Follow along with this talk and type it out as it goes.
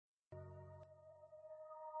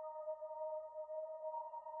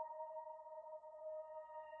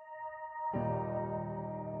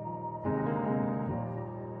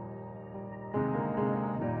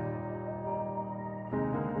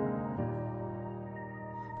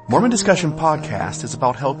Mormon Discussion Podcast is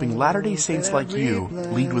about helping Latter-day Saints like you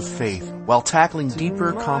lead with faith while tackling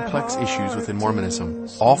deeper, complex issues within Mormonism.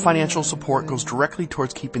 All financial support goes directly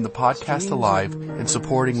towards keeping the podcast alive and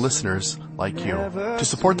supporting listeners like you. To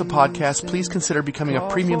support the podcast, please consider becoming a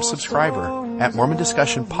premium subscriber at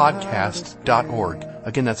MormonDiscussionPodcast.org.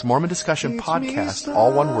 Again, that's MormonDiscussionPodcast,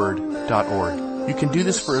 all one word, .org. You can do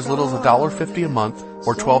this for as little as $1.50 a month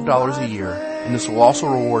or $12 a year, and this will also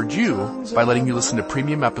reward you by letting you listen to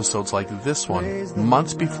premium episodes like this one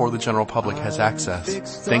months before the general public has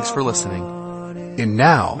access. Thanks for listening. And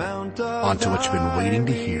now, on to what you've been waiting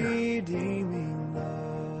to hear.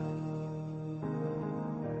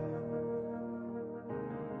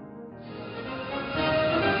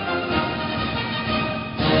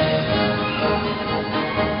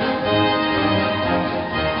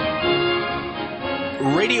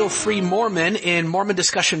 Radio Free Mormon and Mormon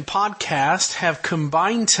Discussion Podcast have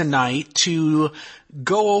combined tonight to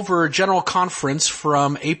go over a general conference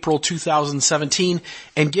from April 2017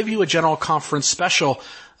 and give you a general conference special.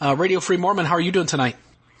 Radio Free Mormon, how are you doing tonight?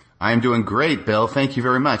 I'm doing great, Bill. Thank you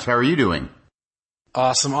very much. How are you doing?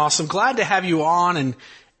 Awesome. Glad to have you on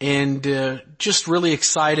and just really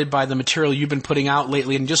excited by the material you've been putting out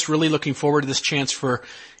lately and just really looking forward to this chance for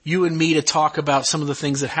you and me to talk about some of the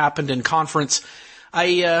things that happened in conference.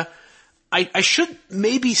 I should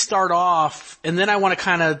maybe start off, and then I want to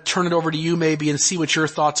kind of turn it over to you maybe and see what your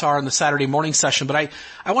thoughts are on the Saturday morning session. But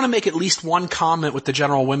I want to make at least one comment with the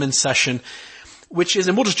general women's session, which is,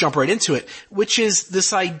 and we'll just jump right into it, which is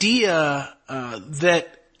this idea that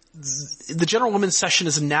the general women's session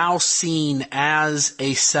is now seen as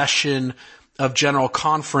a session of general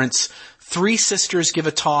conference. 3 sisters give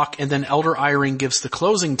a talk, and then Elder Eyring gives the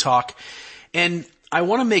closing talk. And I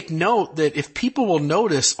want to make note that if people will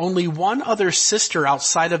notice, only one other sister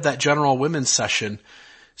outside of that general women's session,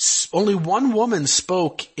 only one woman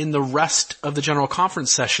spoke in the rest of the general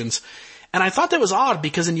conference sessions. And I thought that was odd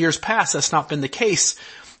because in years past that's not been the case.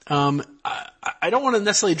 I don't want to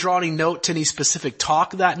necessarily draw any note to any specific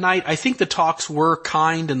talk that night. I think the talks were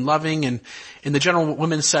kind and loving, and in the general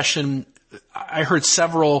women's session, I heard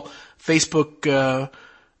several Facebook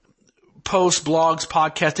posts, blogs,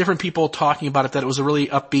 podcasts, different people talking about it, that it was a really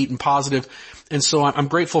upbeat and positive. And so I'm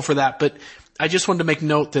grateful for that. But I just wanted to make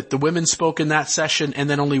note that the women spoke in that session, and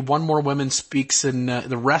then only one more woman speaks in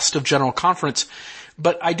the rest of general conference.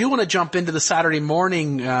 But I do want to jump into the Saturday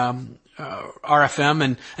morning RFM,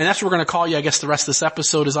 and that's what we're going to call you. I guess the rest of this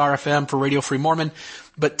episode is RFM for Radio Free Mormon.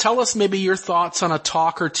 But tell us maybe your thoughts on a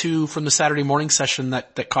talk or two from the Saturday morning session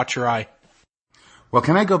that caught your eye. Well,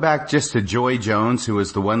 can I go back just to Joy Jones, who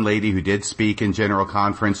was the one lady who did speak in General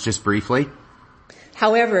Conference, just briefly?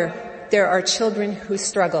 However, there are children who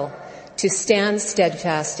struggle to stand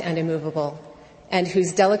steadfast and immovable, and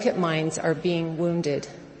whose delicate minds are being wounded.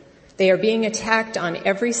 They are being attacked on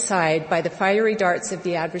every side by the fiery darts of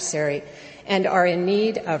the adversary and are in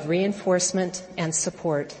need of reinforcement and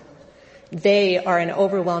support. They are an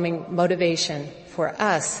overwhelming motivation for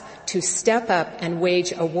us to step up and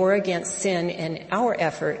wage a war against sin in our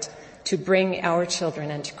effort to bring our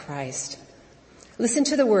children unto Christ. Listen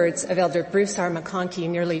to the words of Elder Bruce R. McConkie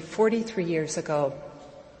nearly 43 years ago.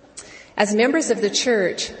 As members of the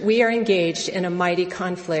church, we are engaged in a mighty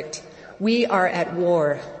conflict. We are at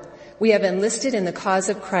war. We have enlisted in the cause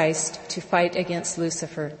of Christ to fight against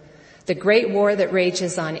Lucifer, the great war that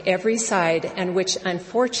rages on every side and which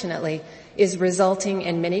unfortunately is resulting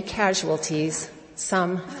in many casualties,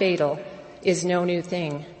 some fatal, is no new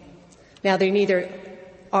thing. Now, there neither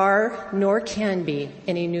are nor can be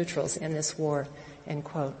any neutrals in this war, end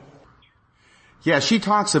quote. Yeah, she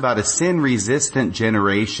talks about a sin-resistant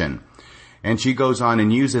generation, and she goes on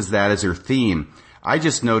and uses that as her theme. I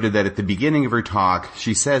just noted that at the beginning of her talk,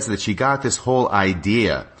 she says that she got this whole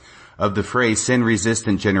idea of the phrase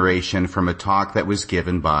sin-resistant generation from a talk that was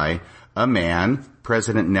given by a man,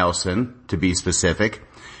 President Nelson, to be specific.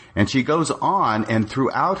 And she goes on, and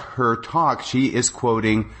throughout her talk, she is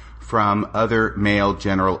quoting from other male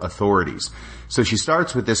general authorities. So she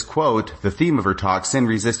starts with this quote, the theme of her talk,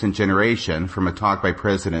 Sin-Resistant Generation, from a talk by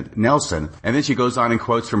President Nelson. And then she goes on and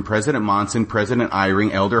quotes from President Monson, President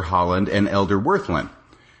Eyring, Elder Holland, and Elder Worthland.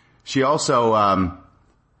 She also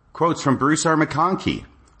quotes from Bruce R. McConkie.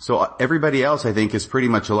 So everybody else, I think, is pretty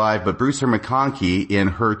much alive, but Bruce R. McConkie, in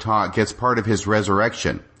her talk, gets part of his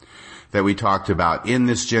resurrection that we talked about in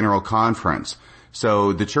this general conference.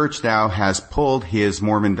 So the church now has pulled his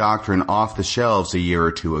Mormon doctrine off the shelves a year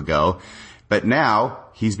or two ago, but now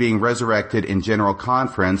he's being resurrected in general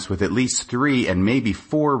conference with at least 3 and maybe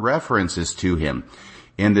 4 references to him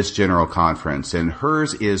in this general conference. And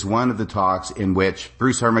hers is one of the talks in which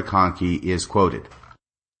Bruce R. McConkie is quoted.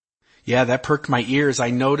 Yeah, that perked my ears. I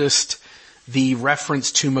noticed the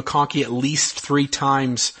reference to McConkie at least 3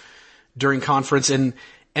 times during conference. And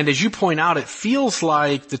as you point out, it feels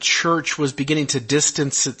like the church was beginning to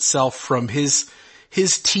distance itself from his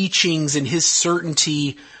teachings and his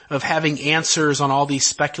certainty of having answers on all these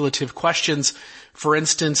speculative questions. For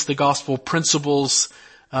instance, the Gospel Principles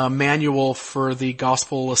manual for the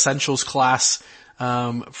Gospel Essentials class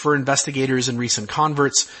for investigators and recent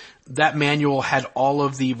converts. That manual had all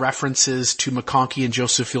of the references to McConkie and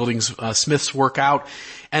Joseph Fielding Smith's work out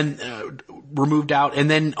and removed out. And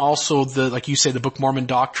then also like you say, the Book Mormon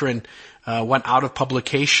Doctrine went out of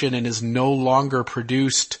publication and is no longer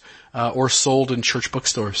produced or sold in church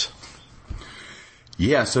bookstores.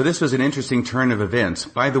 Yeah, so this was an interesting turn of events.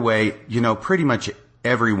 By the way, pretty much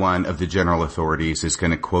every one of the general authorities is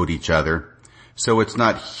going to quote each other. So it's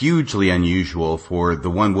not hugely unusual for the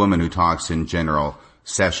one woman who talks in general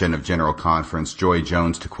session of General Conference, Joy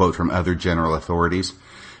Jones, to quote from other general authorities.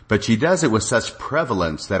 But she does it with such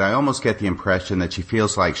prevalence that I almost get the impression that she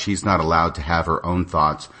feels like she's not allowed to have her own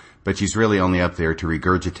thoughts, but she's really only up there to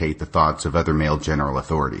regurgitate the thoughts of other male general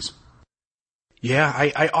authorities. Yeah,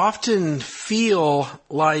 I often feel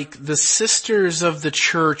like the sisters of the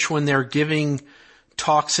church, when they're giving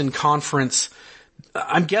talks in conference,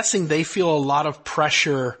 I'm guessing they feel a lot of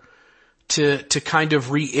pressure to kind of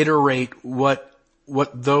reiterate what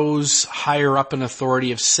those higher up in authority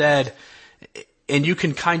have said. And you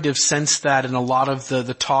can kind of sense that in a lot of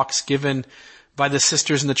the talks given by the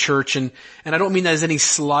sisters in the church. And I don't mean that as any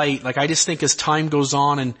slight. Like, I just think as time goes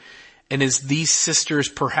on and as these sisters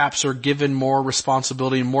perhaps are given more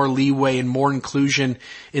responsibility and more leeway and more inclusion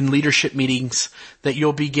in leadership meetings, that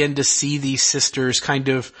you'll begin to see these sisters kind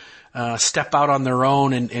of step out on their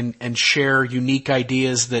own and share unique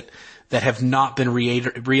ideas that have not been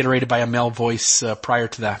reiterated by a male voice prior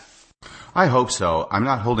to that. I hope so. I'm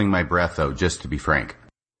not holding my breath, though, just to be frank.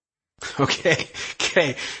 Okay.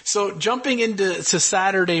 So jumping into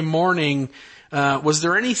Saturday morning, was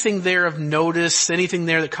there anything there of notice, anything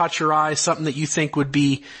there that caught your eye, something that you think would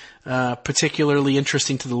be particularly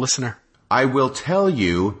interesting to the listener? I will tell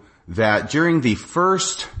you that during the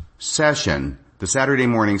first session, the Saturday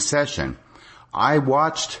morning session, I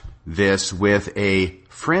watched this with a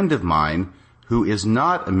friend of mine who is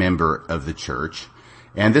not a member of the church,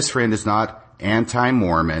 and this friend is not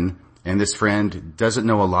anti-Mormon, and this friend doesn't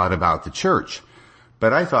know a lot about the church.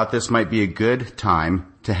 But I thought this might be a good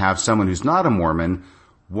time to have someone who's not a Mormon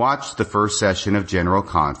watch the first session of General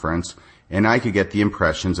Conference, and I could get the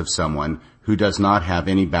impressions of someone who does not have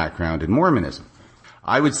any background in Mormonism.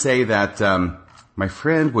 I would say that my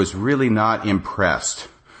friend was really not impressed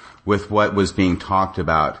with what was being talked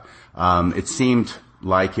about. It seemed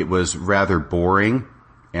like it was rather boring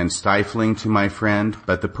and stifling to my friend,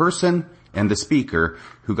 but the person and the speaker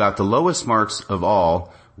who got the lowest marks of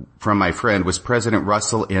all from my friend was President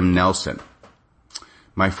Russell M. Nelson.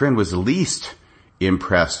 My friend was the least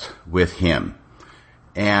impressed with him.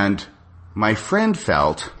 And my friend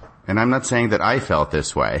felt, and I'm not saying that I felt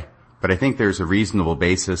this way, but I think there's a reasonable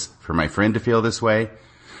basis for my friend to feel this way,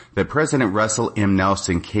 that President Russell M.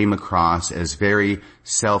 Nelson came across as very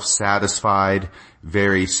self-satisfied,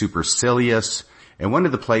 very supercilious. And one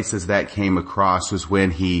of the places that came across was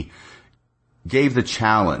when he gave the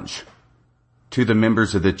challenge to the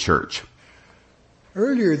members of the church.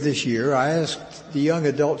 Earlier this year, I asked the young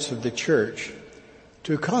adults of the church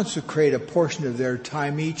to consecrate a portion of their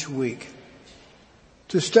time each week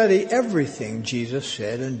to study everything Jesus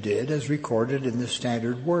said and did as recorded in the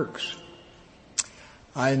standard works.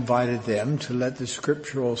 I invited them to let the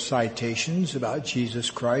scriptural citations about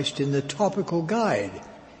Jesus Christ in the topical guide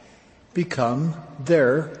become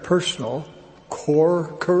their personal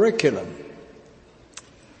core curriculum.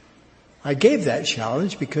 I gave that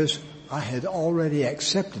challenge because I had already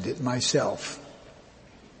accepted it myself.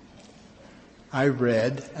 I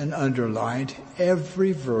read and underlined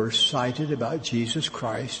every verse cited about Jesus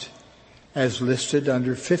Christ as listed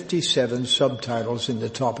under 57 subtitles in the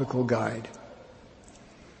topical guide.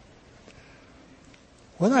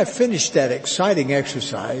 When I finished that exciting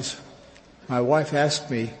exercise, my wife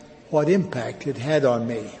asked me what impact it had on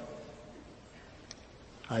me.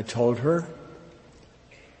 I told her,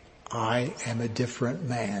 I am a different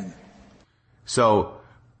man. So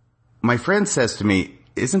my friend says to me,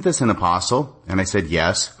 isn't this an apostle? And I said,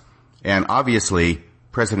 yes. And obviously,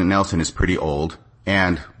 President Nelson is pretty old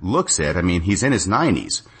and looks it. I mean, he's in his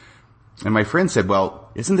 90s. And my friend said,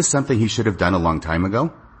 well, isn't this something he should have done a long time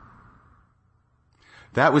ago?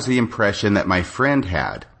 That was the impression that my friend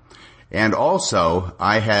had. And also,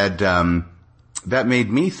 I had, that made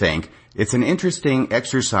me think it's an interesting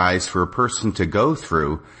exercise for a person to go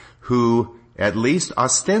through who, at least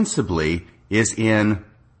ostensibly, is in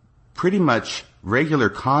pretty much regular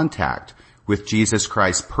contact with Jesus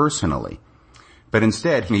Christ personally. But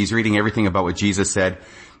instead, he's reading everything about what Jesus said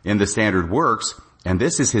in the standard works, and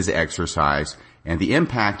this is his exercise, and the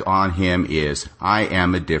impact on him is, I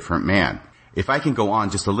am a different man. If I can go on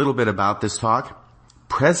just a little bit about this talk,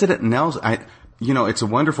 President Nelson, it's a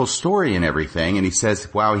wonderful story and everything, and he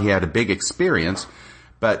says, wow, he had a big experience,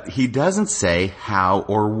 but he doesn't say how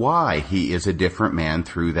or why he is a different man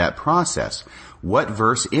through that process. What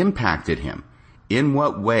verse impacted him? In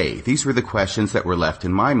what way? These were the questions that were left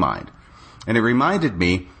in my mind. And it reminded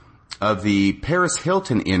me of the Paris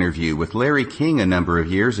Hilton interview with Larry King a number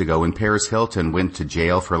of years ago when Paris Hilton went to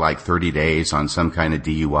jail for like 30 days on some kind of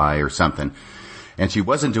DUI or something. And she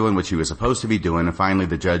wasn't doing what she was supposed to be doing, and finally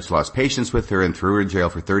the judge lost patience with her and threw her in jail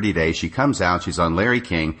for 30 days. She comes out, she's on Larry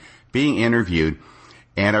King, being interviewed,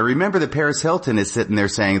 and I remember that Paris Hilton is sitting there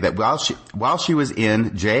saying that while she was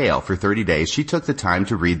in jail for 30 days, she took the time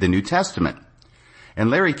to read the New Testament. And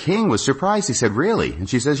Larry King was surprised. He said, really? And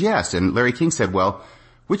she says, yes. And Larry King said, well,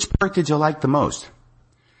 which part did you like the most?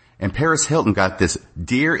 And Paris Hilton got this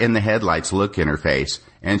deer in the headlights look in her face,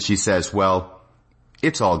 and she says, well,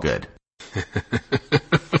 it's all good.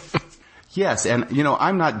 Yes, and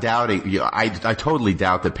I'm not doubting, I totally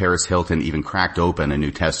doubt that Paris Hilton even cracked open a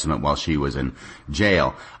New Testament while she was in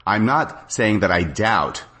jail. I'm not saying that I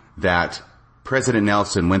doubt that President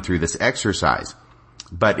Nelson went through this exercise.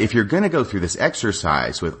 But if you're going to go through this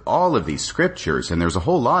exercise with all of these scriptures, and there's a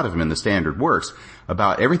whole lot of them in the standard works,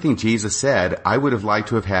 about everything Jesus said, I would have liked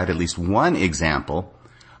to have had at least one example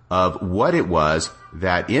of what it was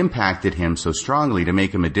that impacted him so strongly to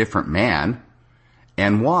make him a different man,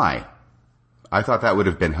 and why. I thought that would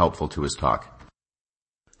have been helpful to his talk.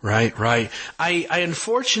 Right. I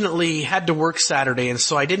unfortunately had to work Saturday, and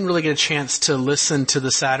so I didn't really get a chance to listen to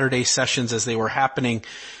the Saturday sessions as they were happening,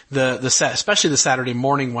 especially the Saturday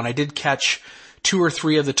morning one. I did catch 2 or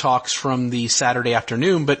 3 of the talks from the Saturday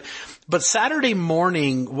afternoon, but Saturday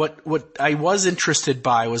morning, what I was interested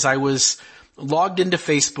by was I was logged into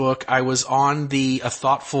Facebook. I was on the A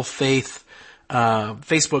Thoughtful Faith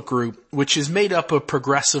Facebook group, which is made up of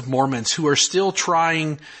progressive Mormons who are still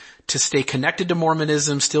trying to stay connected to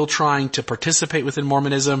Mormonism, still trying to participate within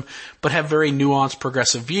Mormonism, but have very nuanced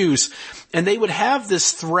progressive views. And they would have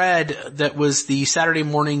this thread that was the Saturday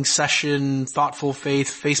morning session, Thoughtful Faith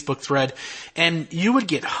Facebook thread, and you would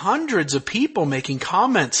get hundreds of people making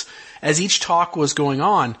comments as each talk was going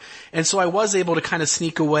on. And so I was able to kind of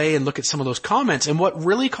sneak away and look at some of those comments. And what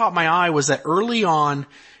really caught my eye was that early on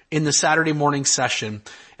in the Saturday morning session,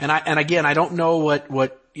 and again, I don't know what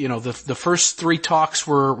the first 3 talks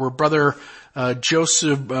were Brother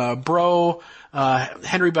Joseph Bro,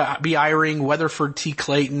 Henry B. Eyring, Weatherford T.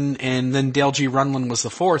 Clayton, and then Dale G. Runlin was the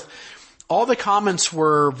 4th. All the comments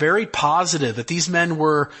were very positive, that these men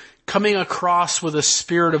were coming across with a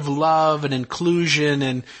spirit of love and inclusion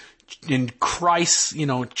and in Christ's,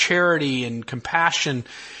 charity and compassion.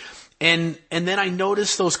 And then I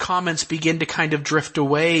noticed those comments begin to kind of drift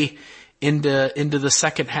away into the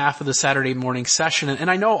second half of the Saturday morning session. And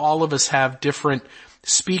I know all of us have different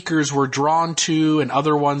speakers we're drawn to and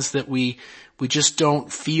other ones that we just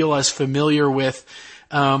don't feel as familiar with.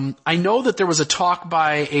 I know that there was a talk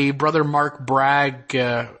by a brother Mark Bragg,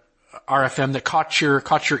 RFM, that caught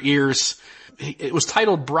your ears. It was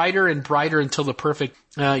titled Brighter and Brighter Until the Perfect.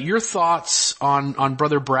 Your thoughts on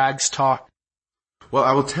Brother Bragg's talk? Well,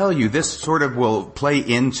 I will tell you, this sort of will play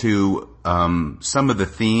into some of the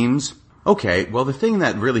themes. Okay, well, the thing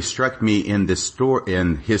that really struck me in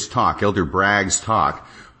his talk, Elder Bragg's talk,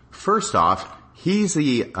 first off, he's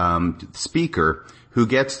the speaker who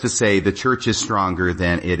gets to say the church is stronger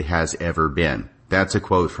than it has ever been. That's a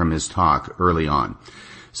quote from his talk early on.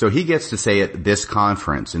 So he gets to say at this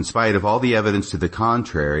conference, in spite of all the evidence to the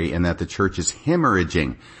contrary, and that the church is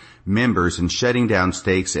hemorrhaging members and shutting down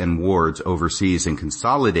stakes and wards overseas and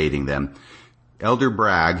consolidating them, Elder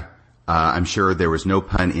Bragg, I'm sure there was no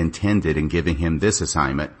pun intended in giving him this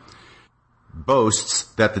assignment, boasts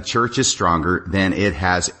that the church is stronger than it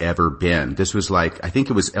has ever been. This was I think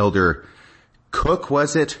it was Elder Cook,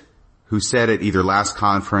 was it, who said at either last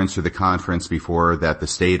conference or the conference before that the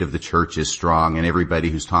state of the church is strong, and everybody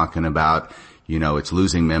who's talking about, it's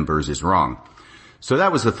losing members is wrong. So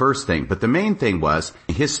that was the first thing. But the main thing was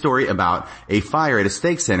his story about a fire at a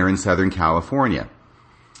stake center in Southern California.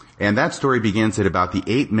 And that story begins at about the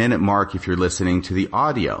 8-minute mark if you're listening to the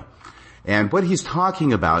audio. And what he's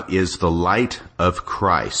talking about is the light of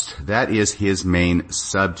Christ. That is his main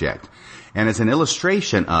subject. And as an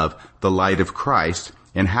illustration of the light of Christ,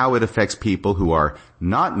 and how it affects people who are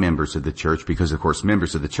not members of the church, because of course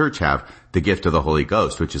members of the church have the gift of the Holy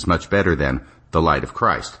Ghost, which is much better than the light of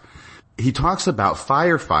Christ. He talks about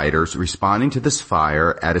firefighters responding to this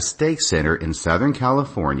fire at a stake center in Southern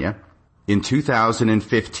California in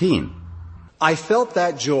 2015. I felt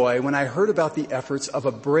that joy when I heard about the efforts of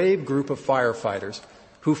a brave group of firefighters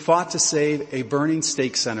who fought to save a burning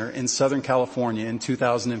stake center in Southern California in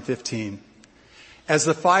 2015. As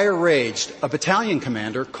the fire raged, a battalion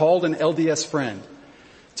commander called an LDS friend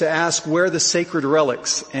to ask where the sacred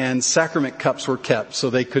relics and sacrament cups were kept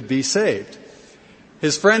so they could be saved.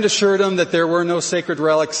 His friend assured him that there were no sacred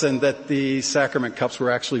relics and that the sacrament cups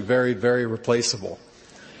were actually very, very replaceable.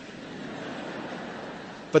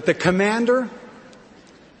 But the commander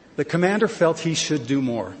felt he should do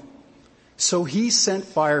more. So he sent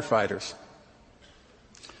firefighters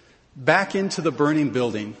back into the burning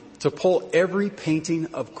building to pull every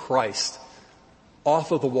painting of Christ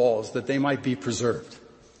off of the walls that they might be preserved.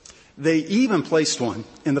 They even placed one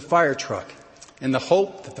in the fire truck in the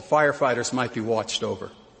hope that the firefighters might be watched over.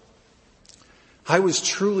 I was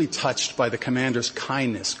truly touched by the commander's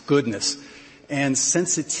kindness, goodness, and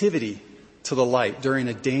sensitivity to the light during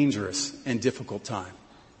a dangerous and difficult time.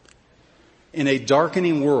 In a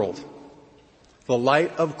darkening world, the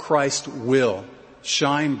light of Christ will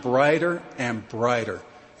shine brighter and brighter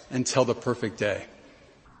until the perfect day.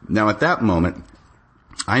 Now at that moment,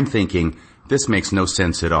 I'm thinking, this makes no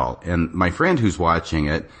sense at all. And my friend who's watching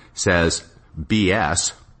it says,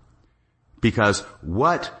 BS, because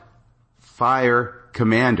what fire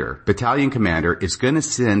commander, battalion commander, is going to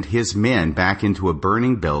send his men back into a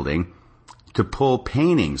burning building to pull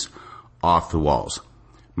paintings off the walls?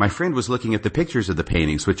 My friend was looking at the pictures of the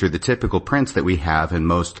paintings, which are the typical prints that we have in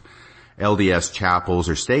most LDS chapels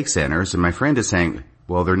or stake centers, and my friend is saying,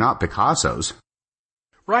 well, they're not Picasso's.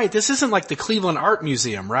 Right. This isn't like the Cleveland Art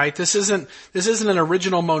Museum, right? This isn't an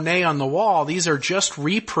original Monet on the wall. These are just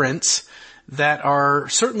reprints that are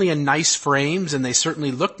certainly in nice frames, and they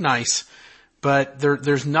certainly look nice, but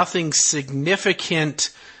there's nothing significant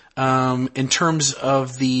in terms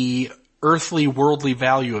of the earthly, worldly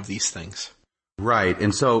value of these things. Right.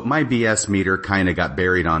 And so my BS meter kind of got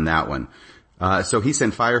buried on that one. So he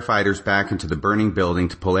sent firefighters back into the burning building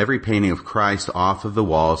to pull every painting of Christ off of the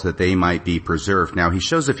walls that they might be preserved. Now, he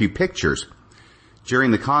shows a few pictures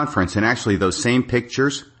during the conference, and actually those same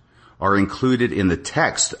pictures are included in the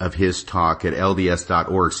text of his talk at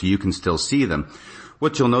lds.org, so you can still see them.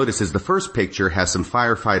 What you'll notice is the first picture has some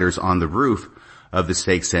firefighters on the roof of the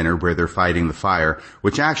stake center where they're fighting the fire,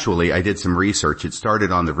 which actually, I did some research. It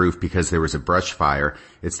started on the roof because there was a brush fire.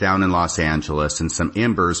 It's down in Los Angeles, and some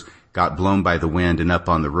embers got blown by the wind and up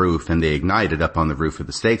on the roof, and they ignited up on the roof of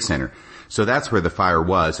the stake center. So that's where the fire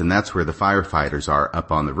was, and that's where the firefighters are,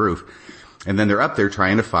 up on the roof. And then they're up there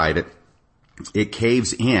trying to fight it. It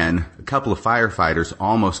caves in. A couple of firefighters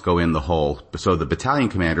almost go in the hole, so the battalion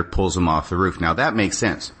commander pulls them off the roof. Now that makes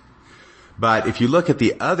sense. But if you look at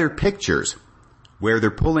the other pictures where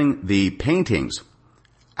they're pulling the paintings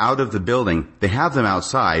out of the building, they have them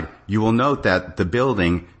outside. You will note that the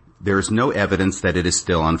building, there's no evidence that it is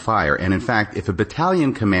still on fire. And in fact, if a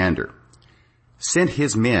battalion commander sent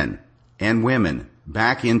his men and women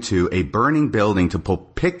back into a burning building to pull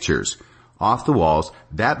pictures off the walls,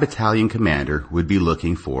 that battalion commander would be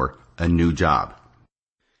looking for a new job.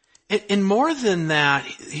 And more than that,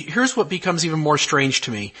 here's what becomes even more strange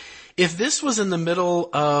to me. If this was in the middle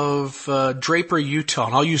of Draper, Utah,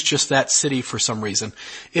 and I'll use just that city for some reason,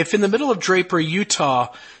 if in the middle of Draper,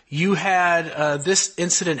 Utah, you had this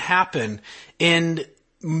incident happen, and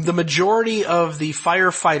the majority of the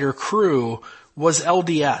firefighter crew was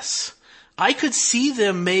LDS, I could see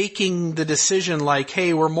them making the decision like,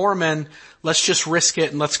 hey, we're Mormon, let's just risk it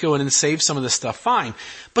and let's go in and save some of this stuff. Fine.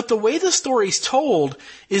 But the way the story's told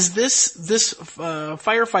is this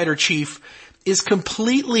firefighter chief is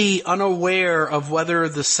completely unaware of whether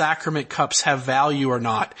the sacrament cups have value or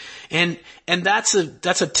not. And that's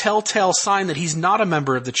a telltale sign that he's not a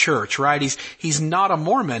member of the church, right? He's not a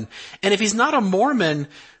Mormon. And if he's not a Mormon,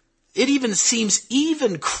 it even seems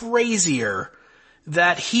even crazier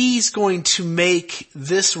that he's going to make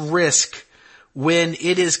this risk when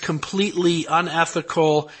it is completely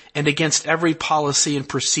unethical and against every policy and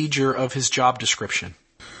procedure of his job description.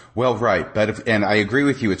 Well, right, and I agree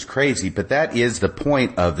with you, it's crazy, but that is the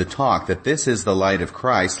point of the talk, that this is the light of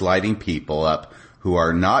Christ lighting people up who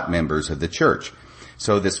are not members of the church.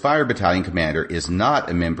 So this fire battalion commander is not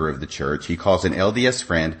a member of the church. He calls an LDS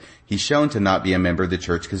friend. He's shown to not be a member of the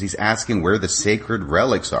church because he's asking where the sacred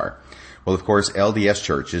relics are. Well, of course, LDS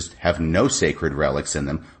churches have no sacred relics in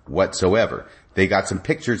them whatsoever. They got some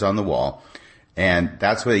pictures on the wall, And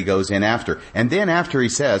that's what he goes in after. And then after he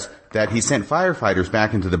says that he sent firefighters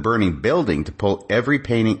back into the burning building to pull every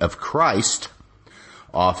painting of Christ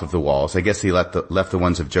off of the walls. I guess he left the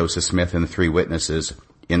ones of Joseph Smith and the three witnesses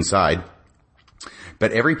inside.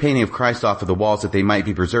 But every painting of Christ off of the walls that they might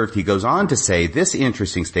be preserved. He goes on to say this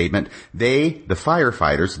interesting statement. The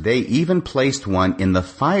firefighters, they even placed one in the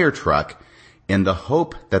fire truck in the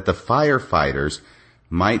hope that the firefighters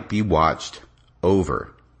might be watched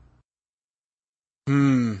over.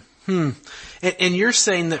 And you're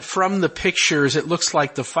saying that from the pictures, it looks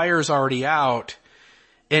like the fire's already out.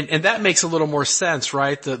 And that makes a little more sense,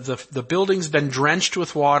 right? The building's been drenched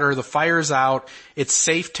with water, the fire's out, it's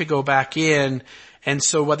safe to go back in. And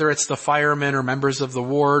so whether it's the firemen or members of the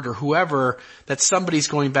ward or whoever, that somebody's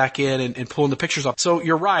going back in and pulling the pictures off. So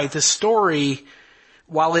you're right, this story,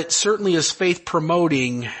 while it certainly is faith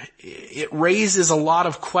promoting, it raises a lot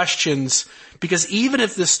of questions, because even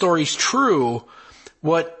if this story's true,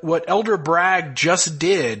 what Elder Bragg just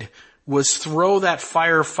did was throw that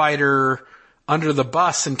firefighter under the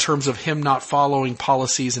bus in terms of him not following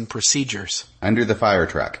policies and procedures. Under the fire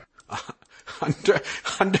truck.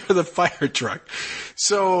 Under the fire truck.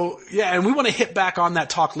 So, yeah, and we want to hit back on that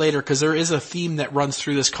talk later, because there is a theme that runs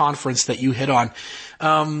through this conference that you hit on.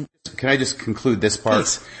 Can I just conclude this part?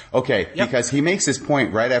 Please. Okay, Yep. Because he makes this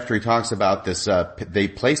point right after he talks about this, they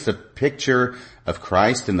placed a picture of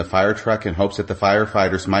Christ in the fire truck in hopes that the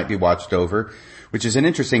firefighters might be watched over, which is an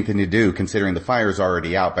interesting thing to do considering the fire's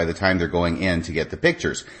already out by the time they're going in to get the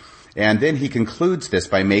pictures. And then he concludes this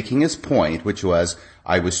by making his point, which was,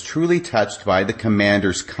 I was truly touched by the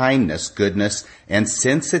commander's kindness, goodness, and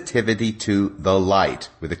sensitivity to the light.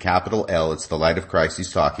 With a capital L, it's the light of Christ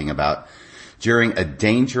he's talking about, during a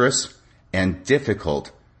dangerous and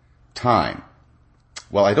difficult time.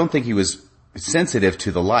 Well, I don't think he was sensitive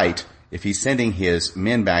to the light if he's sending his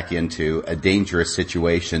men back into a dangerous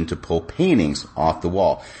situation to pull paintings off the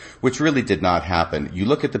wall, which really did not happen. You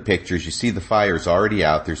look at the pictures, you see the fire's already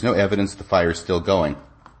out. There's no evidence the fire's still going.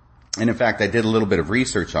 And in fact, I did a little bit of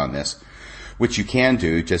research on this, which you can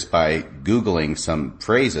do just by Googling some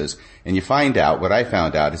phrases, and you find out, what I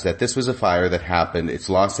found out is that this was a fire that happened, it's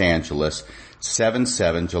Los Angeles,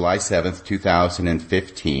 July 7th,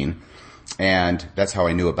 2015. And that's how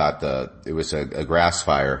I knew about it was a grass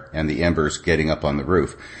fire and the embers getting up on the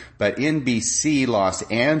roof. But NBC Los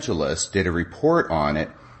Angeles did a report on it,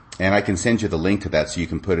 and I can send you the link to that so you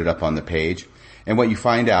can put it up on the page. And what you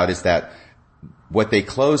find out is that what they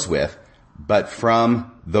close with, but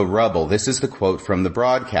from the rubble, this is the quote from the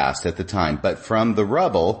broadcast at the time, but from the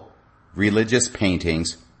rubble, religious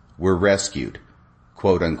paintings were rescued,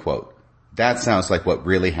 quote unquote. That sounds like what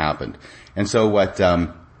really happened. And so what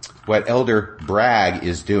Elder Bragg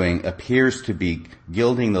is doing appears to be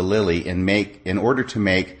gilding the lily in order to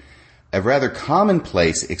make a rather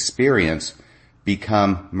commonplace experience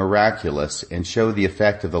become miraculous and show the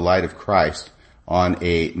effect of the light of Christ on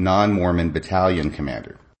a non-Mormon battalion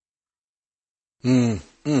commander. It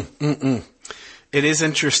is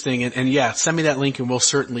interesting, and yeah, send me that link and we'll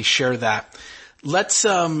certainly share that. Let's,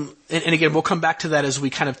 and again, we'll come back to that as we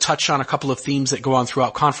kind of touch on a couple of themes that go on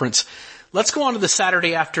throughout conference. Let's go on to the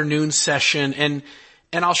Saturday afternoon session, and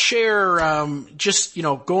I'll share,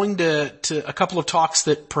 going to a couple of talks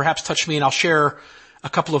that perhaps touched me, and I'll share a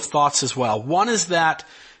couple of thoughts as well. One is that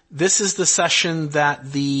this is the session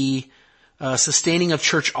that the sustaining of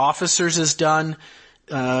church officers is done.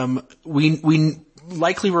 We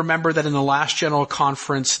likely remember that in the last general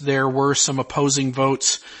conference there were some opposing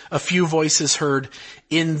votes, a few voices heard.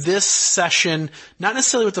 In this session, not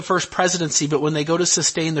necessarily with the first presidency, but when they go to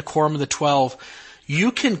sustain the quorum of the 12,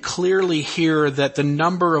 you can clearly hear that the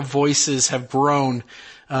number of voices have grown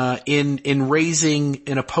in raising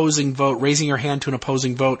an opposing vote, raising your hand to an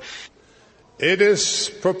opposing vote. It is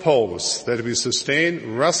proposed that we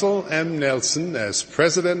sustain Russell M. Nelson as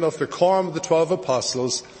president of the Quorum of the 12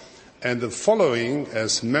 Apostles and the following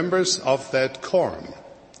as members of that quorum: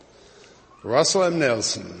 Russell M.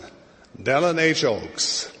 Nelson, Dallin H.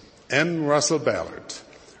 Oaks, M. Russell Ballard,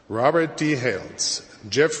 Robert D. Hales,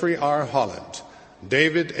 Jeffrey R. Holland,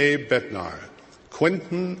 David A. Bednar,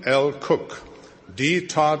 Quentin L. Cook, D.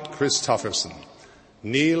 Todd Christofferson,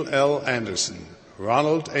 Neil L. Anderson,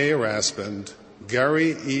 Ronald A. Raspand,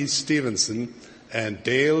 Gary E. Stevenson, and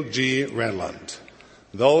Dale G. Renlund.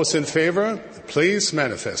 Those in favor, please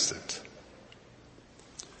manifest it.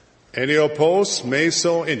 Any opposed may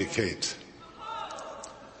so indicate.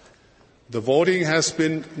 The voting has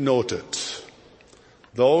been noted.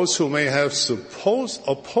 Those who may have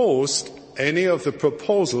opposed any of the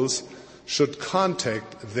proposals should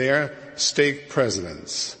contact their stake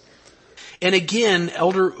presidents. And again,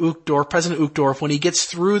 President Uchtdorf, when he gets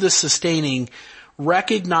through the sustaining,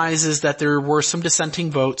 recognizes that there were some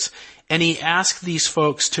dissenting votes, and he asked these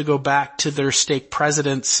folks to go back to their stake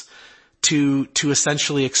presidents to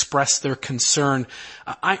essentially express their concern.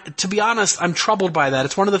 To be honest, I'm troubled by that.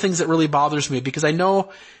 It's one of the things that really bothers me, because I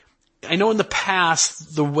know in the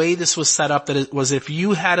past, the way this was set up, that it was if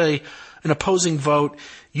you had an opposing vote,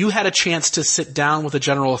 you had a chance to sit down with a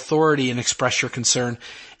general authority and express your concern.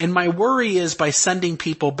 And my worry is, by sending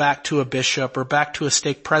people back to a bishop or back to a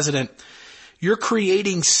stake president, you're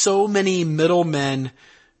creating so many middlemen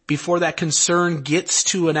before that concern gets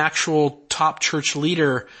to an actual top church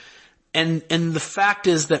leader. And the fact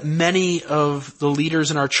is that many of the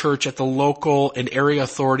leaders in our church at the local and area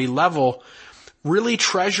authority level really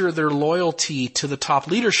treasure their loyalty to the top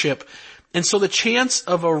leadership. And so the chance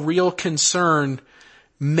of a real concern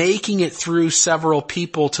making it through several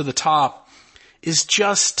people to the top is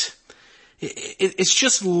just, it's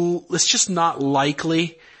just not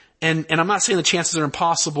likely. And I'm not saying the chances are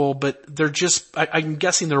impossible, but they're just, I'm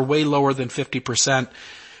guessing they're way lower than 50%.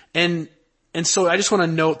 And so I just want to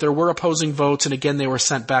note there were opposing votes, and again, they were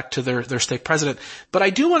sent back to their stake president. But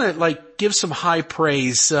I do want to give some high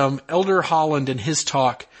praise. Elder Holland in his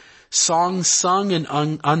talk, Songs Sung and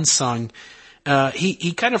Unsung,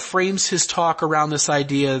 he kind of frames his talk around this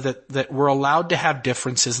idea that we're allowed to have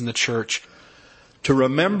differences in the church. To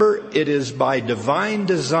remember, it is by divine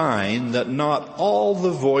design that not all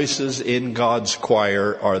the voices in God's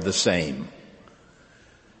choir are the same.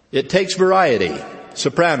 It takes variety,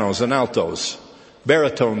 sopranos and altos,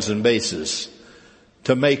 baritones and basses,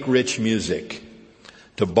 to make rich music.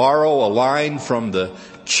 To borrow a line from the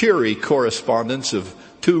cheery correspondence of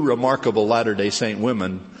two remarkable Latter-day Saint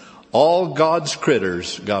women, all God's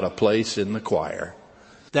critters got a place in the choir.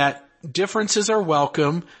 That differences are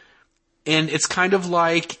welcome. And it's kind of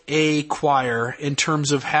like a choir in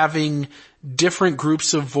terms of having different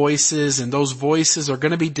groups of voices, and those voices are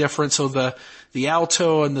going to be different. So the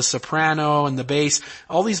alto and the soprano and the bass,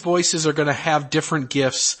 all these voices are going to have different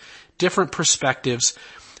gifts, different perspectives.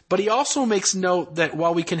 But he also makes note that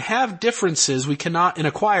while we can have differences, in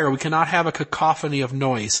a choir, we cannot have a cacophony of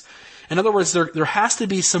noise. In other words, there has to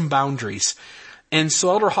be some boundaries. And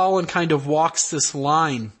so Elder Holland kind of walks this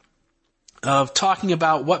line of talking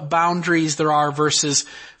about what boundaries there are versus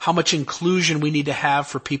how much inclusion we need to have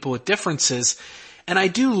for people with differences. And I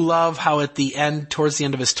do love how towards the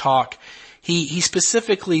end of his talk, he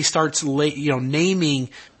specifically starts, naming.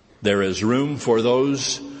 There is room for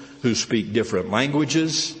those who speak different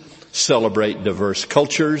languages, celebrate diverse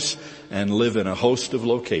cultures, and live in a host of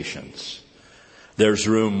locations. There's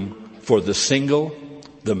room for the single,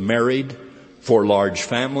 the married, for large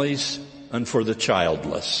families, and for the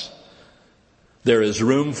childless. There is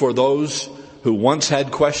room for those who once had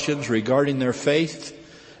questions regarding their faith,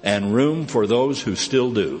 and room for those who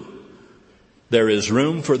still do. There is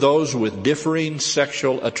room for those with differing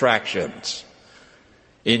sexual attractions.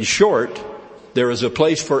 In short, there is a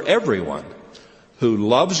place for everyone who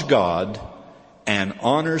loves God and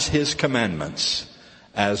honors His commandments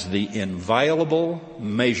as the inviolable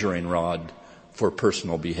measuring rod for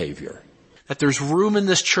personal behavior. That there's room in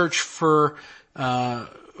this church for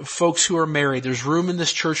folks who are married. There's room in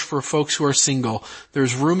this church for folks who are single.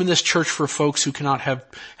 There's room in this church for folks who cannot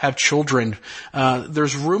have children.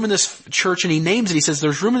 There's room in this church, and he names it. He says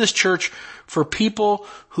there's room in this church for people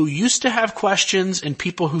who used to have questions and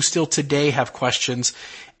people who still today have questions.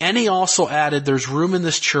 And he also added there's room in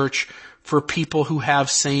this church for people who have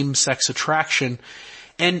same-sex attraction.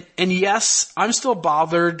 And yes, I'm still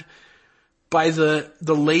bothered by the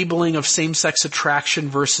labeling of same-sex attraction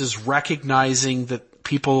versus recognizing that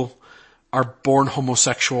people are born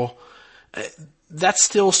homosexual. That's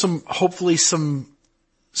still hopefully some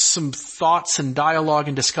thoughts and dialogue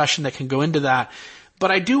and discussion that can go into that. But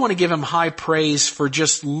I do want to give him high praise for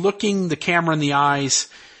just looking the camera in the eyes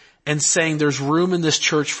and saying there's room in this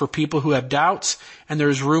church for people who have doubts, and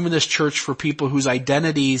there's room in this church for people whose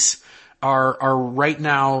identities are right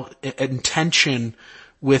now in tension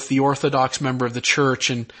with the Orthodox member of the church.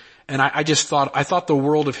 And I thought the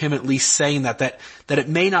world of him at least saying that it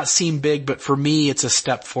may not seem big, but for me, it's a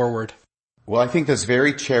step forward. Well, I think that's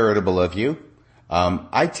very charitable of you.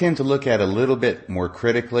 I tend to look at it a little bit more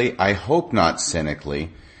critically. I hope not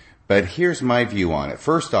cynically, but here's my view on it.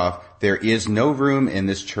 First off, there is no room in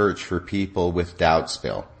this church for people with doubts,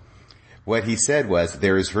 Bill. What he said was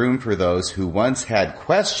there is room for those who once had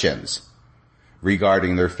questions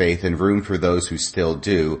regarding their faith and room for those who still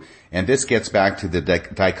do. And this gets back to the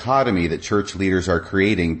dichotomy that church leaders are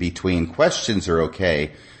creating between questions are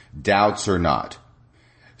okay, doubts are not.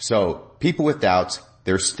 So people with doubts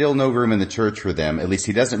there's still no room in the church for them. At least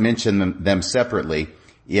he doesn't mention them separately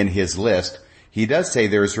in his list. He does say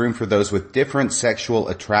there is room for those with different sexual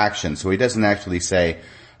attraction. So he doesn't actually say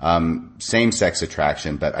same-sex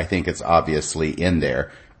attraction, but I think it's obviously in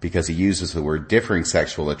there because he uses the word differing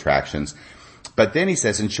sexual attractions. But then he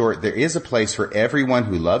says, in short, there is a place for everyone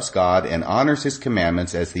who loves God and honors his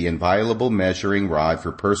commandments as the inviolable measuring rod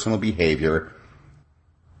for personal behavior.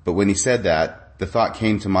 But when he said that, the thought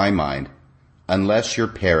came to my mind, unless your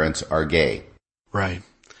parents are gay. Right.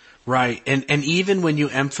 Right. And even when you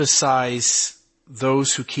emphasize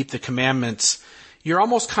those who keep the commandments, you're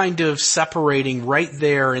almost kind of separating right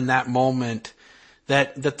there in that moment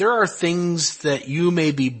that there are things that you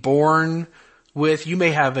may be born with. You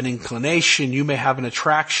may have an inclination, you may have an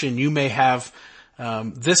attraction, you may have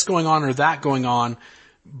this going on or that going on.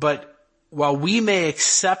 But while we may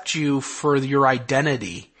accept you for your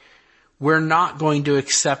identity, we're not going to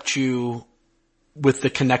accept you with the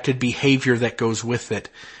connected behavior that goes with it.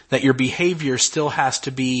 That your behavior still has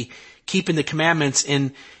to be keeping the commandments.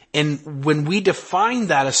 And when we define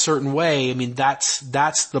that a certain way, I mean, that's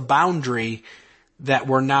the boundary that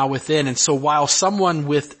we're now within. And so while someone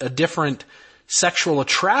with a different sexual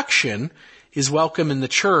attraction is welcome in the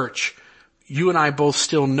church, you and I both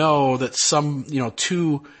still know that some,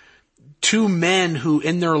 two men who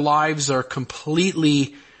in their lives are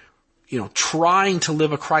completely, trying to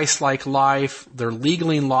live a Christ-like life, they're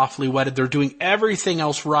legally and lawfully wedded, they're doing everything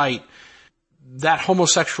else right, that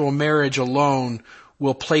homosexual marriage alone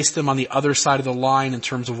will place them on the other side of the line in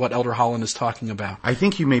terms of what Elder Holland is talking about. I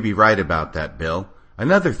think you may be right about that, Bill.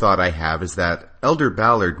 Another thought I have is that Elder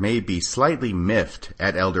Ballard may be slightly miffed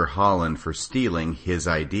at Elder Holland for stealing his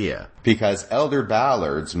idea. Because Elder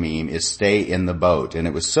Ballard's meme is stay in the boat, and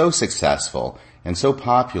it was so successful and so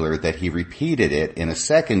popular that he repeated it in a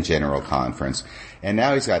second general conference, and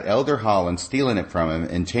now he's got Elder Holland stealing it from him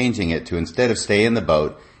and changing it to, instead of stay in the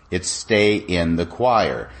boat, it's stay in the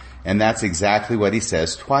choir. And that's exactly what he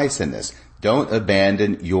says twice in this. Don't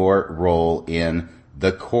abandon your role in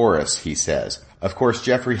the chorus, he says. Of course,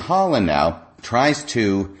 Jeffrey Holland now tries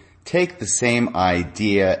to take the same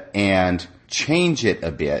idea and change it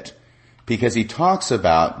a bit because he talks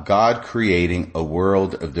about God creating a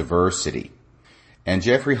world of diversity. And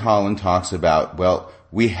Jeffrey Holland talks about,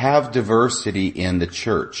 we have diversity in the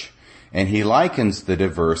church. And he likens the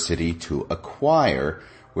diversity to a choir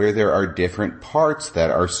where there are different parts that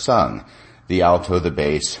are sung. The alto, the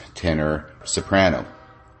bass, tenor, soprano.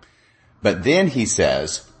 But then he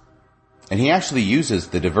says, and he actually uses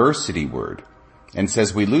the diversity word, and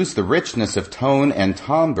says we lose the richness of tone and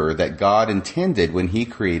timbre that God intended when he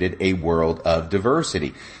created a world of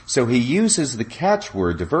diversity. So he uses the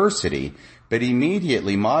catchword diversity, but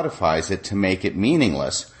immediately modifies it to make it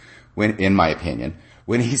meaningless, in my opinion,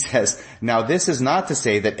 when he says, now this is not to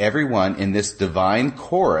say that everyone in this divine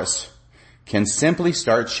chorus can simply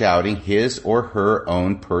start shouting his or her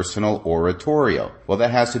own personal oratorio. Well,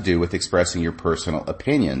 that has to do with expressing your personal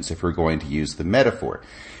opinions, if we're going to use the metaphor.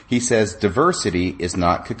 He says diversity is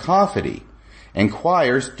not cacophony, and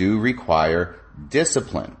choirs do require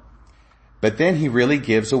discipline. But then he really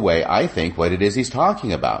gives away, I think, what it is he's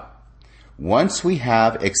talking about. Once we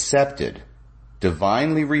have accepted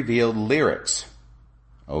divinely revealed lyrics,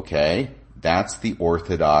 okay, that's the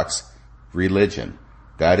Orthodox religion.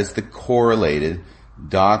 That is the correlated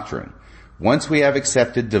doctrine. Once we have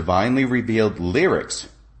accepted divinely revealed lyrics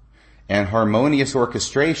and harmonious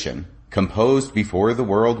orchestration composed before the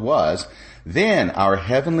world was, then our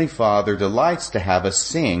Heavenly Father delights to have us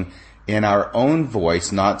sing in our own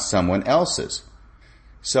voice, not someone else's.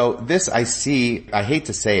 So this I hate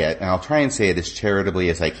to say it, and I'll try and say it as charitably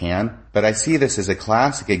as I can, but I see this as a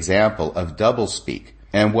classic example of doublespeak.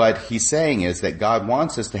 And what he's saying is that God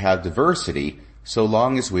wants us to have diversity so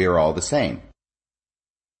long as we are all the same.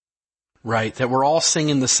 Right, that we're all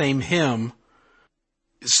singing the same hymn,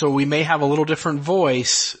 so we may have a little different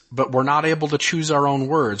voice, but we're not able to choose our own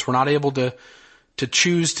words. We're not able to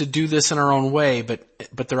choose to do this in our own way,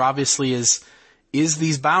 but there obviously is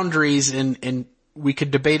these boundaries, and we could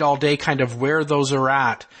debate all day kind of where those are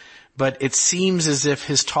at, but it seems as if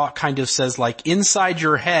his talk kind of says, like, inside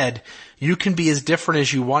your head, you can be as different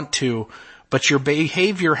as you want to, but your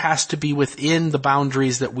behavior has to be within the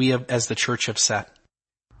boundaries that we have, as the church, have set.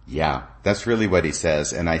 Yeah, that's really what he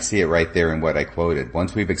says, and I see it right there in what I quoted.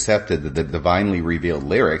 Once we've accepted the divinely revealed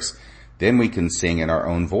lyrics, then we can sing in our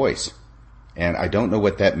own voice. And I don't know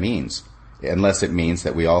what that means, unless it means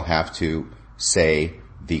that we all have to say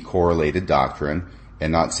the correlated doctrine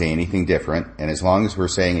and not say anything different. And as long as we're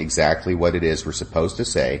saying exactly what it is we're supposed to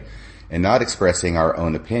say and not expressing our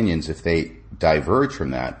own opinions if they diverge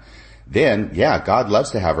from that, then, yeah, God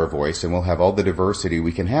loves to have our voice, and we'll have all the diversity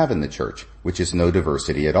we can have in the church, which is no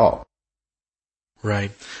diversity at all.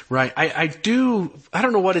 Right. I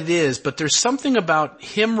don't know what it is, but there's something about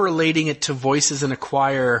him relating it to voices in a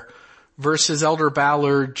choir versus Elder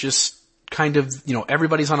Ballard just kind of,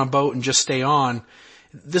 everybody's on a boat and just stay on.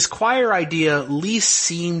 This choir idea at least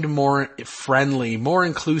seemed more friendly, more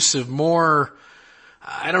inclusive, more,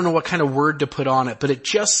 I don't know what kind of word to put on it, but it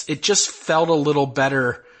just felt a little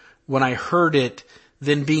better when I heard it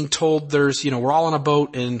than being told there's, we're all on a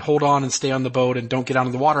boat and hold on and stay on the boat and don't get out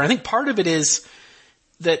of the water. I think part of it is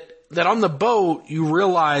that on the boat, you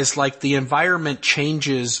realize like the environment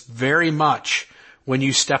changes very much when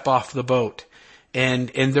you step off the boat. And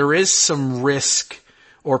there is some risk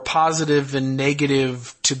or positive and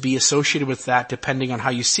negative to be associated with that depending on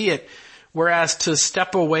how you see it. Whereas to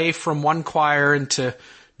step away from one choir and to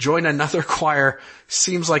join another choir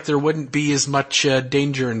seems like there wouldn't be as much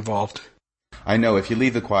danger involved. I know, if you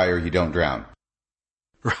leave the choir, you don't drown.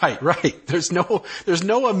 Right. There's no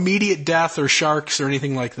immediate death or sharks or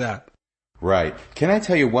anything like that. Right. Can I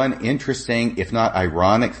tell you one interesting, if not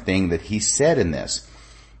ironic, thing that he said in this?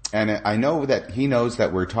 And I know that he knows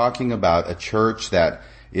that we're talking about a church that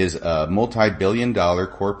is a multi-billion-dollar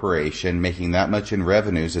corporation making that much in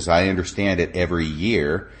revenues, as I understand it, every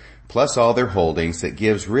year, plus all their holdings, that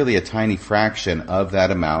gives really a tiny fraction of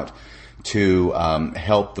that amount to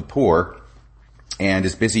help the poor, and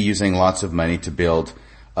is busy using lots of money to build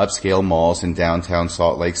upscale malls in downtown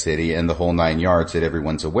Salt Lake City and the whole 9 yards that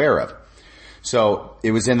everyone's aware of. So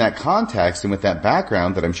it was in that context and with that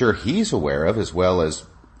background that I'm sure he's aware of, as well as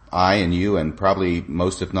I and you and probably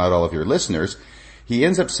most, if not all of your listeners, he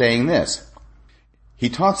ends up saying this. He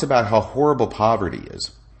talks about how horrible poverty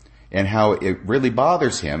is and how it really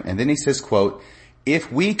bothers him. And then he says, quote, "If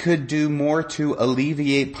we could do more to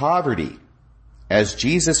alleviate poverty, as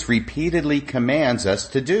Jesus repeatedly commands us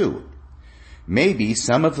to do, maybe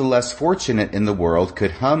some of the less fortunate in the world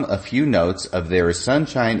could hum a few notes of There is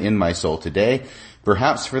Sunshine in My Soul Today,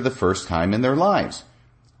 perhaps for the first time in their lives."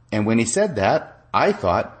 And when he said that, I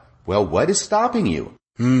thought, well, what is stopping you?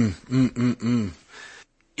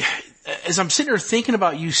 As I'm sitting here thinking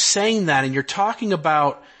about you saying that, and you're talking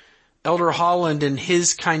about Elder Holland and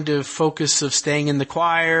his kind of focus of staying in the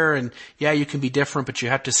choir, and yeah, you can be different, but you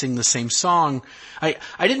have to sing the same song. I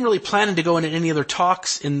didn't really plan to go into any other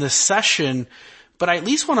talks in this session, but I at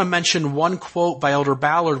least want to mention one quote by Elder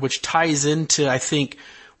Ballard, which ties into, I think,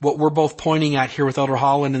 what we're both pointing at here with Elder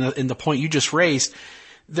Holland and the point you just raised.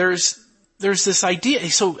 There's this idea.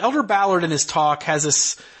 So Elder Ballard in his talk has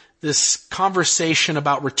this conversation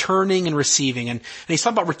about returning and receiving. And he's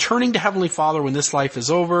talking about returning to Heavenly Father when this life is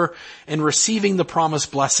over and receiving the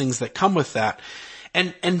promised blessings that come with that.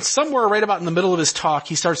 And somewhere right about in the middle of his talk,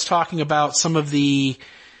 he starts talking about some of the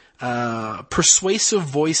persuasive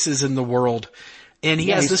voices in the world. And he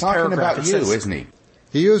has this paragraph. He's talking about you, isn't he?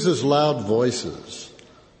 He uses loud voices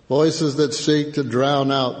that seek to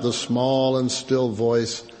drown out the small and still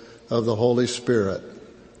voice of the Holy Spirit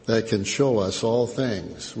that can show us all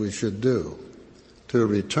things we should do to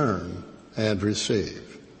return and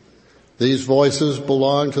receive. These voices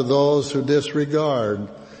belong to those who disregard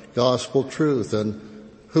gospel truth and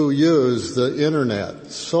who use the internet,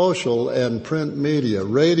 social and print media,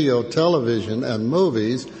 radio, television, and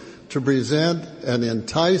movies to present an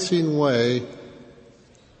enticing way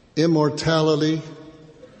immorality,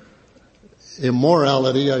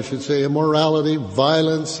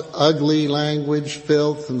 violence, ugly language,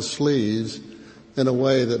 filth, and sleaze in a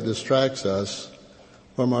way that distracts us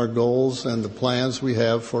from our goals and the plans we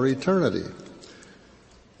have for eternity.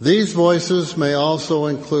 These voices may also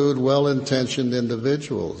include well-intentioned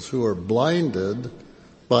individuals who are blinded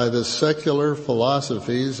by the secular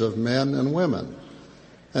philosophies of men and women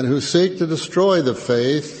and who seek to destroy the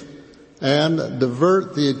faith and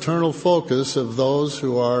divert the eternal focus of those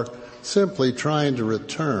who are simply trying to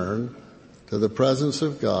return to the presence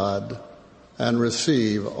of God and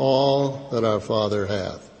receive all that our Father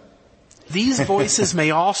hath. These voices may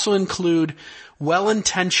also include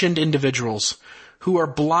well-intentioned individuals who are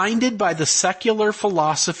blinded by the secular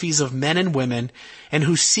philosophies of men and women and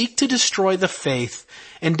who seek to destroy the faith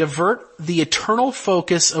and divert the eternal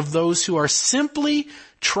focus of those who are simply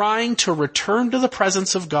trying to return to the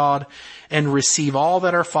presence of God and receive all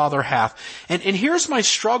that our Father hath. And here's my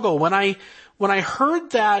struggle. When I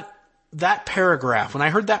heard that paragraph, when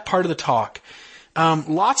I heard that part of the talk,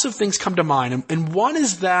 lots of things come to mind. And one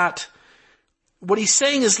is that what he's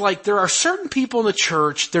saying is like there are certain people in the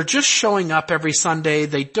church, they're just showing up every Sunday.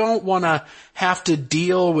 They don't want to have to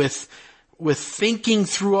deal with thinking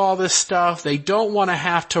through all this stuff. They don't want to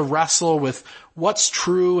have to wrestle with what's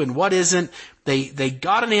true and what isn't. They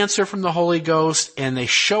got an answer from the Holy Ghost, and they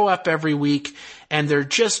show up every week, and they're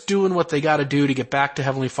just doing what they got to do to get back to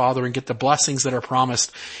Heavenly Father and get the blessings that are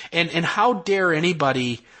promised. And how dare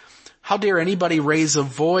anybody raise a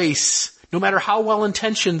voice, no matter how well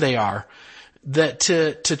intentioned they are, that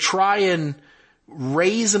to try and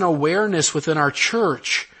raise an awareness within our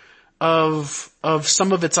church of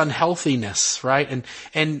some of its unhealthiness, right?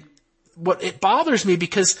 And what it bothers me,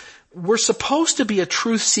 because we're supposed to be a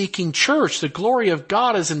truth-seeking church. The glory of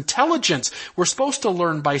God is intelligence. We're supposed to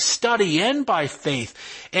learn by study and by faith.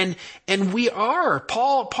 And we are.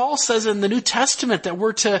 Paul says in the New Testament that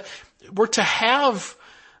we're to have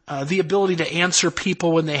the ability to answer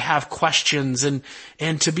people when they have questions,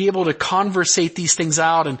 and to be able to conversate these things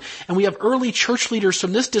out. And we have early church leaders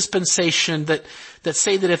from this dispensation that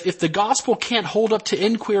say that if the gospel can't hold up to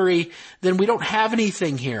inquiry, then we don't have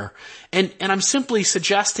anything here. And I'm simply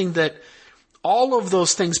suggesting that all of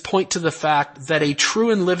those things point to the fact that a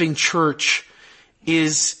true and living church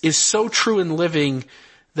is so true and living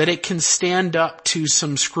that it can stand up to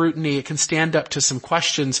some scrutiny, it can stand up to some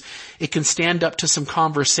questions, it can stand up to some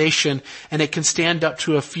conversation, and it can stand up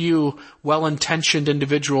to a few well-intentioned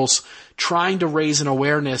individuals trying to raise an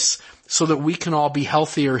awareness so that we can all be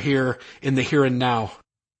healthier here in the here and now.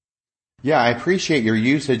 Yeah, I appreciate your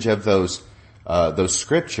usage of those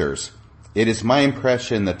scriptures. It is my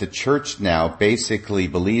impression that the church now basically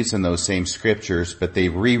believes in those same scriptures, but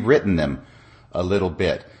they've rewritten them a little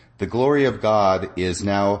bit. The glory of God is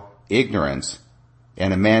now ignorance,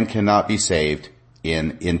 and a man cannot be saved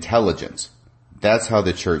in intelligence. That's how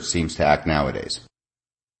the church seems to act nowadays.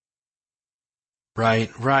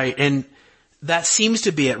 Right. And that seems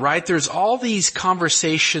to be it, right? There's all these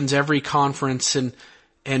conversations every conference,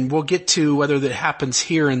 and we'll get to whether that happens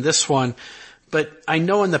here in this one. But I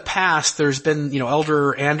know in the past there's been,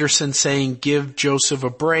 Elder Anderson saying, give Joseph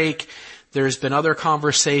a break. There's been other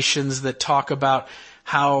conversations that talk about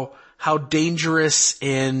how dangerous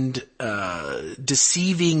and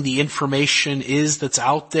deceiving the information is that's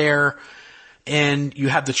out there. And you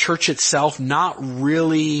have the church itself not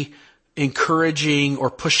really encouraging or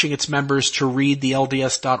pushing its members to read the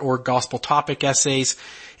LDS.org gospel topic essays.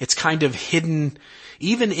 It's kind of hidden.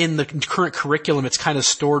 Even in the current curriculum, it's kind of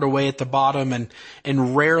stored away at the bottom,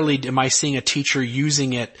 and rarely am I seeing a teacher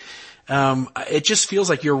using it. It just feels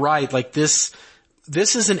like you're right. Like this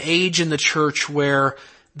is an age in the church where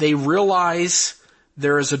they realize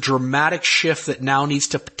there is a dramatic shift that now needs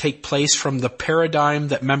to take place from the paradigm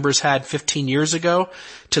that members had 15 years ago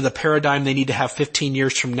to the paradigm they need to have 15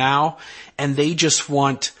 years from now. And they just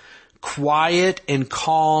want quiet and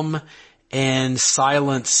calm and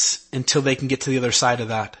silence until they can get to the other side of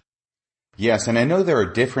that. Yes, and I know there are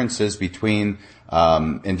differences between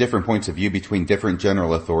and different points of view between different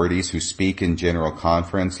general authorities who speak in general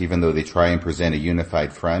conference, even though they try and present a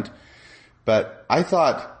unified front. But I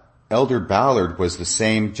thought Elder Ballard was the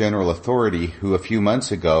same general authority who a few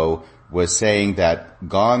months ago was saying that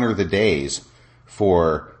gone are the days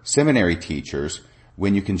for seminary teachers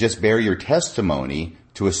when you can just bear your testimony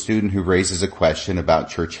to a student who raises a question about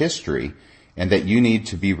church history, and that you need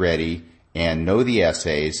to be ready and know the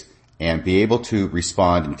essays and be able to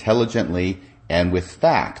respond intelligently and with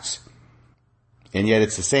facts. And yet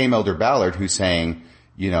it's the same Elder Ballard who's saying,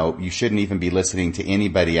 you shouldn't even be listening to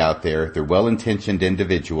anybody out there. They're well-intentioned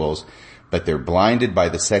individuals, but they're blinded by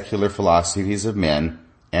the secular philosophies of men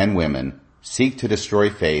and women, seek to destroy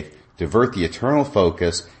faith, divert the eternal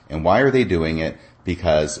focus. And why are they doing it?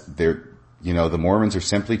 Because the Mormons are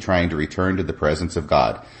simply trying to return to the presence of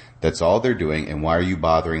God. That's all they're doing. And why are you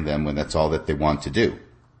bothering them when that's all that they want to do?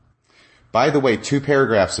 By the way, 2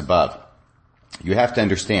 paragraphs above, you have to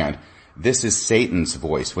understand, this is Satan's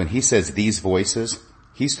voice. When he says these voices,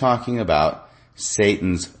 he's talking about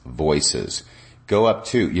Satan's voices. Go up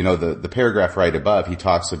to, the paragraph right above, he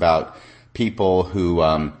talks about people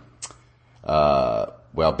who,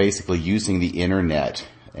 basically using the internet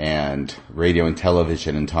and radio and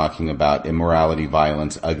television and talking about immorality,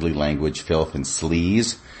 violence, ugly language, filth, and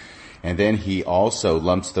sleaze. And then he also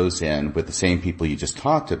lumps those in with the same people you just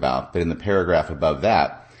talked about. But in the paragraph above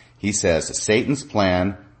that, he says, Satan's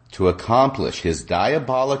plan to accomplish his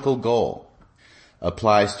diabolical goal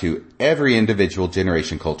applies to every individual,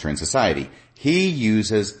 generation, culture, and society. He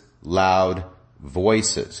uses loud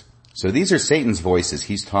voices. So these are Satan's voices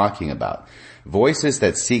he's talking about. Voices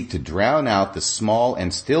that seek to drown out the small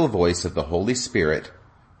and still voice of the Holy Spirit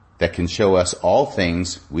that can show us all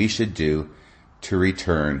things we should do to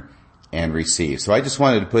return and receive. So I just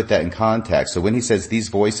wanted to put that in context. So when he says these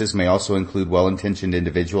voices may also include well-intentioned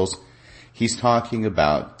individuals, he's talking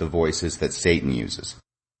about the voices that Satan uses.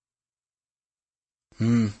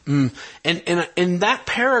 And in that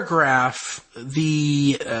paragraph,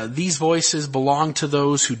 these voices belong to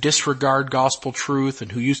those who disregard gospel truth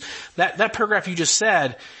and who use that paragraph you just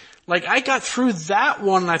said. Like, I got through that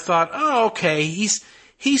one and I thought, oh, okay,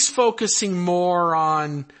 he's focusing more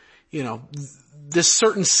on, this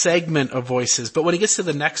certain segment of voices. But when he gets to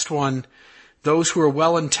the next one, those who are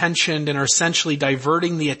well-intentioned and are essentially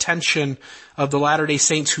diverting the attention of the Latter-day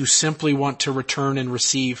Saints who simply want to return and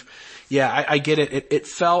receive. Yeah, I get it. It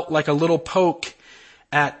felt like a little poke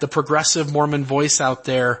at the progressive Mormon voice out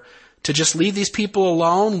there to just leave these people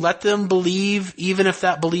alone, let them believe, even if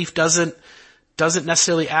that belief doesn't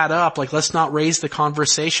necessarily add up. Like, let's not raise the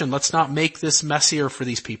conversation. Let's not make this messier for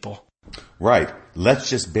these people. Right. Let's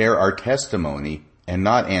just bear our testimony and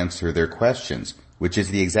not answer their questions, which is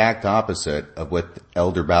the exact opposite of what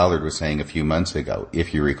Elder Ballard was saying a few months ago,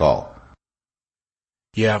 if you recall.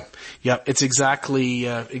 Yeah, it's exactly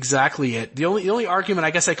it. The only argument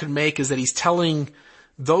I guess I could make is that he's telling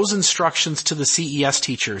those instructions to the CES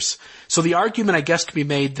teachers. So the argument I guess could be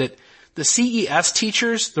made that the CES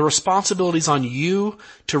teachers, the responsibility is on you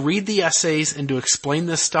to read the essays and to explain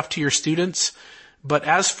this stuff to your students. But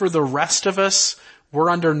as for the rest of us, we're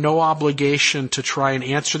under no obligation to try and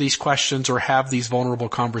answer these questions or have these vulnerable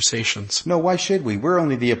conversations. No, why should we? We're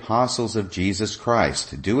only the apostles of Jesus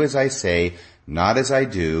Christ. Do as I say, not as I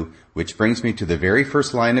do, which brings me to the very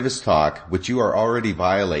first line of his talk, which you are already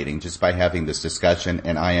violating just by having this discussion,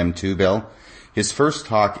 and I am too, Bill. His first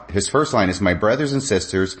line is, my brothers and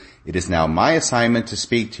sisters, it is now my assignment to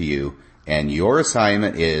speak to you, and your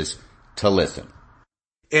assignment is to listen.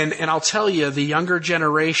 And I'll tell you, the younger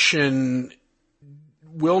generation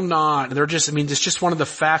will not, it's just one of the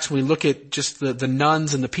facts when we look at just the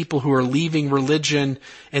nuns and the people who are leaving religion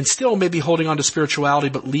and still maybe holding on to spirituality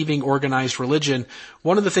but leaving organized religion.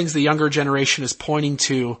 One of the things the younger generation is pointing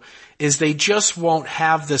to is they just won't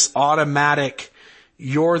have this automatic,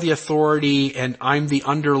 you're the authority and I'm the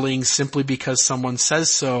underling simply because someone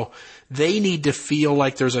says so. They need to feel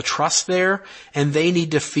like there's a trust there, and they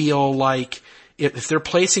need to feel like if they're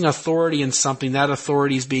placing authority in something, that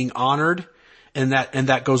authority is being honored. And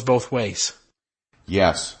that goes both ways.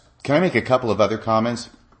 Yes. Can I make a couple of other comments?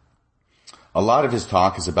 A lot of his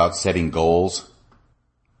talk is about setting goals,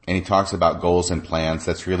 and he talks about goals and plans.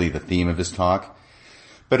 That's really the theme of his talk.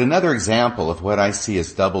 But another example of what I see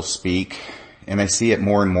as double speak, and I see it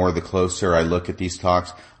more and more the closer I look at these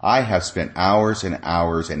talks, I have spent hours and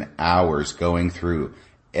hours and hours going through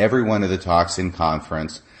every one of the talks in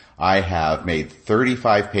conference. I have made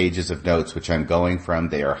 35 pages of notes, which I'm going from.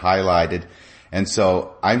 They are highlighted. And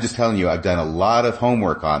so I'm just telling you, I've done a lot of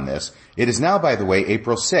homework on this. It is now, by the way,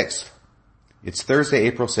 April 6th. It's Thursday,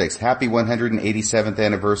 April 6th. Happy 187th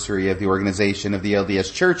anniversary of the organization of the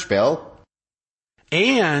LDS Church, Bill.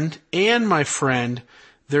 And my friend,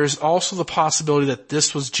 there's also the possibility that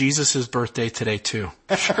this was Jesus' birthday today too.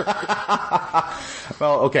 Sure.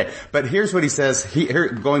 Well, okay. But here's what he says.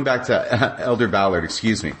 Going back to Elder Ballard,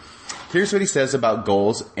 excuse me. Here's what he says about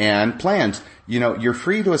goals and plans. You're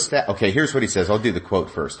free to establish. Okay, here's what he says. I'll do the quote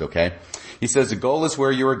first, okay? He says, the goal is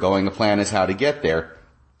where you are going. The plan is how to get there.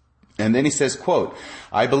 And then he says, quote,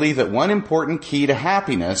 I believe that one important key to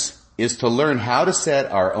happiness is to learn how to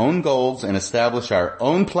set our own goals and establish our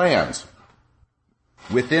own plans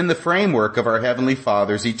within the framework of our Heavenly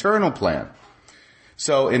Father's eternal plan.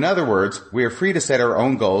 So, in other words, we are free to set our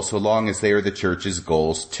own goals so long as they are the church's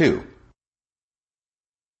goals too.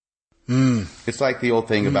 It's like the old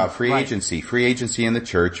thing about free agency. Free agency in the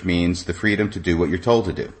church means the freedom to do what you're told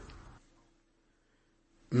to do.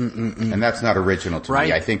 And that's not original to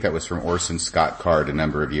me. I think that was from Orson Scott Card a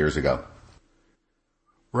number of years ago.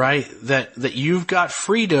 Right. That you've got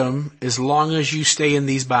freedom as long as you stay in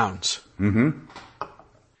these bounds. Mm-hmm.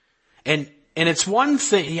 And it's one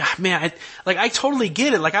thing, yeah, man, I totally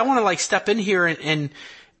get it. Like, I want to step in here and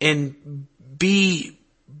be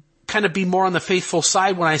more on the faithful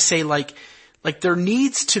side when I say like there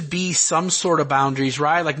needs to be some sort of boundaries,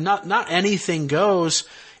 right? Like not anything goes.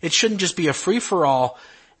 It shouldn't just be a free for all.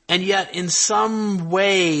 And yet in some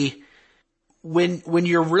way, when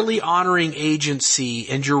you're really honoring agency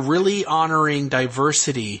and you're really honoring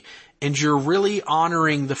diversity and you're really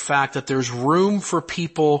honoring the fact that there's room for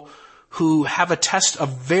people who have a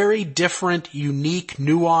very different, unique,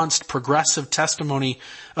 nuanced, progressive testimony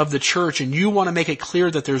of the church, and you want to make it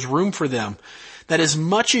clear that there's room for them, that as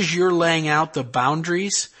much as you're laying out the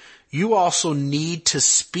boundaries, you also need to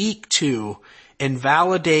speak to and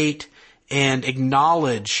validate and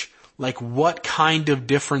acknowledge what kind of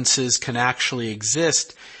differences can actually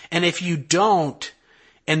exist. And if you don't,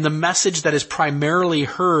 and the message that is primarily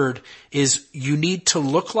heard is you need to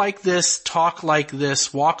look like this, talk like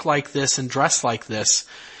this, walk like this, and dress like this,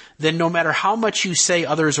 then no matter how much you say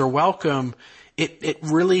others are welcome, it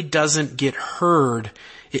really doesn't get heard.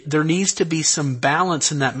 There needs to be some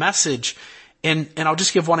balance in that message. And I'll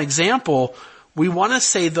just give one example. We want to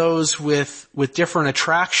say those with different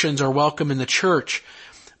attractions are welcome in the church.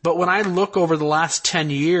 But when I look over the last 10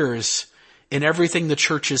 years in everything the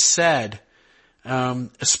church has said,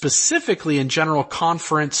 specifically in general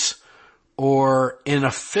conference or in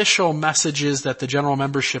official messages that the general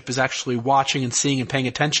membership is actually watching and seeing and paying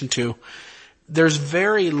attention to, there's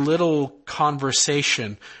very little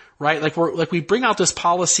conversation, right? Like we bring out this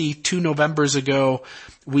policy 2 Novembers ago.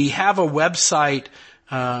 We have a website,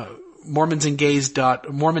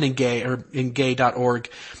 mormonandgay.org.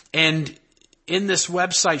 And in this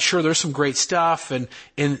website, sure, there's some great stuff. And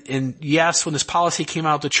yes, when this policy came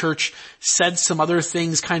out, the church said some other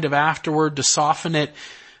things kind of afterward to soften it.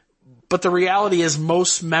 But the reality is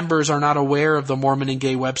most members are not aware of the Mormon and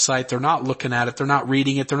Gay website. They're not looking at it. They're not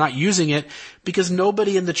reading it. They're not using it because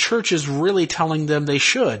nobody in the church is really telling them they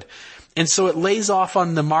should. And so it lays off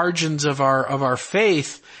on the margins of our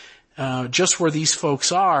faith, just where these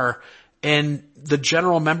folks are. And the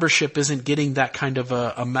general membership isn't getting that kind of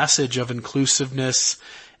a message of inclusiveness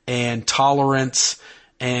and tolerance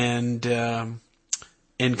and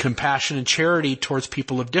compassion and charity towards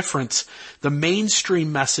people of difference. The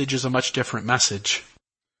mainstream message is a much different message.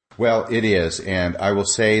 Well, it is. And I will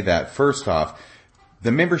say that first off,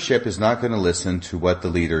 the membership is not going to listen to what the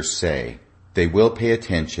leaders say. They will pay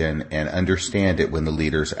attention and understand it when the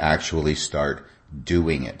leaders actually start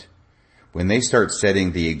doing it. When they start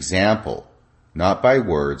setting the example, not by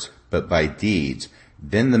words, but by deeds,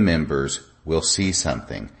 then the members will see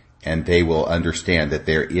something and they will understand that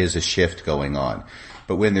there is a shift going on.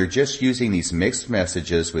 But when they're just using these mixed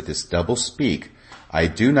messages with this double speak, I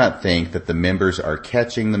do not think that the members are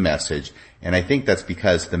catching the message. And I think that's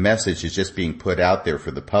because the message is just being put out there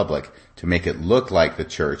for the public to make it look like the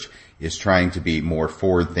church is trying to be more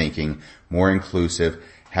forward-thinking, more inclusive,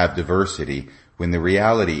 have diversity, when the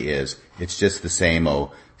reality is it's just the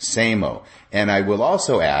same-o. And I will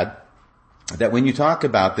also add that when you talk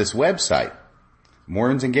about this website,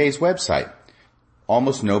 Mormons and Gays website,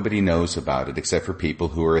 almost nobody knows about it except for people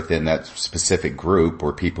who are within that specific group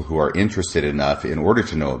or people who are interested enough in order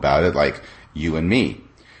to know about it, like you and me.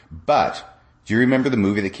 But do you remember the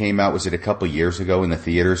movie that came out, was it a couple years ago in the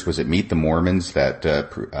theaters? Was it Meet the Mormons,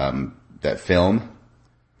 that film?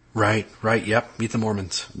 Right, yep, Meet the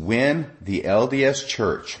Mormons. When the LDS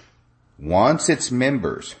Church wants its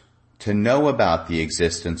members to know about the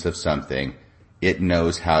existence of something, it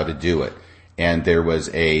knows how to do it. And there was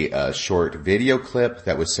a short video clip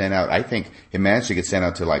that was sent out. I think it managed to get sent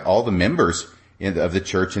out to like all the members of the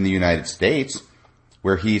church in the United States,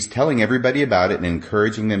 where he's telling everybody about it and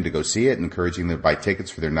encouraging them to go see it, encouraging them to buy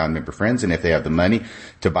tickets for their non-member friends, and if they have the money,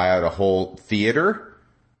 to buy out a whole theater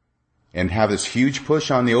and have this huge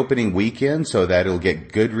push on the opening weekend so that it'll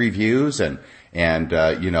get good reviews and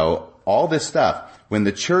all this stuff. When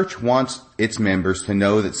the church wants its members to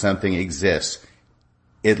know that something exists,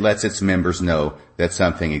 it lets its members know that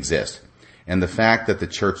something exists. And the fact that the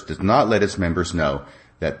church does not let its members know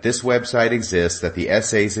that this website exists, that the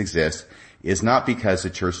essays exist, is not because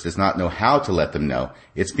the church does not know how to let them know.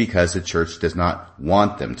 It's because the church does not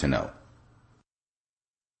want them to know.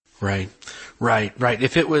 Right.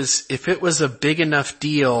 If it was a big enough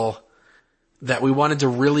deal that we wanted to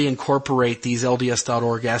really incorporate these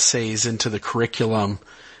LDS.org essays into the curriculum,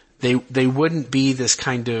 they wouldn't be this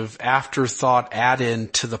kind of afterthought add-in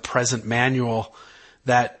to the present manual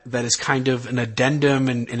that is kind of an addendum,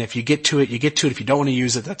 and if you get to it, you get to it. If you don't want to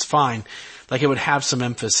use it, that's fine. Like, it would have some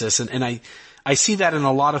emphasis, and I see that in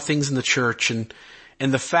a lot of things in the church, and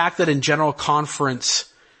the fact that in general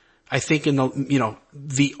conference, I think in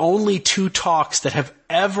the only 2 talks that have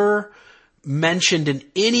ever mentioned in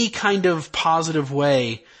any kind of positive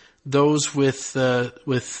way those with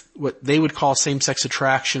what they would call same-sex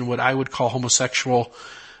attraction, what I would call homosexual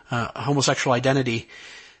identity,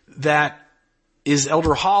 that is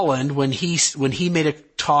Elder Holland, when he made a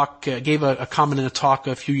talk, gave a comment in a talk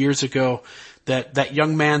a few years ago that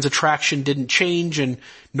young man's attraction didn't change, and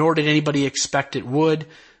nor did anybody expect it would.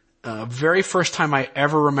 Very first time I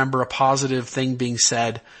ever remember a positive thing being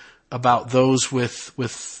said about those who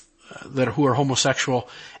are homosexual.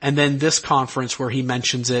 And then this conference where he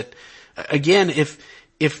mentions it again.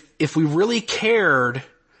 If we really cared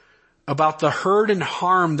about the hurt and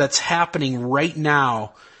harm that's happening right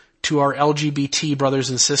now to our LGBT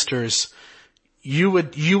brothers and sisters, you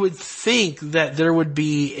would think that there would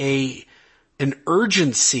be an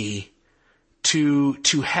urgency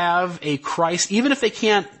to have a Christ, even if they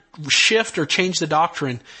can't shift or change the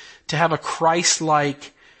doctrine, to have a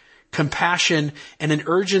Christ-like compassion and an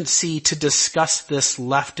urgency to discuss this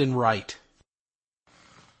left and right.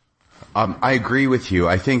 I agree with you.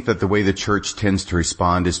 I think that the way the church tends to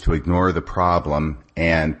respond is to ignore the problem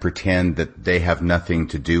and pretend that they have nothing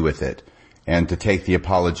to do with it, and to take the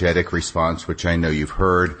apologetic response, which I know you've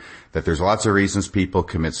heard, that there's lots of reasons people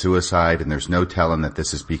commit suicide, and there's no telling that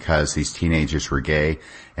this is because these teenagers were gay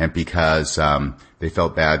and because they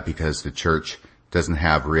felt bad because the church doesn't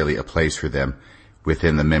have really a place for them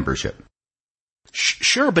within the membership.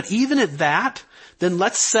 Sure, but even at that, then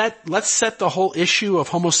let's set the whole issue of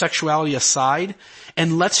homosexuality aside,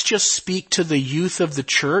 and let's just speak to the youth of the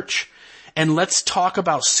church, and let's talk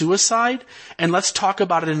about suicide, and let's talk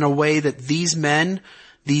about it in a way that these men,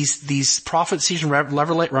 these prophet seers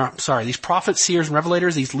and these prophet seers and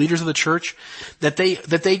revelators, these leaders of the church, that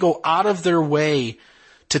they go out of their way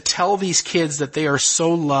to tell these kids that they are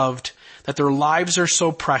so loved, that their lives are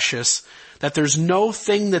so precious, that there's no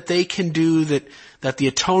thing that they can do that the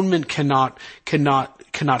atonement cannot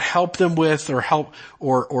help them with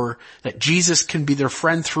or that Jesus can be their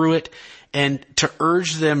friend through it, and to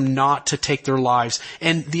urge them not to take their lives.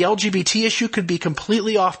 And the LGBT issue could be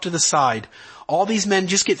completely off to the side. All these men,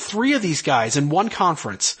 just get 3 of these guys in one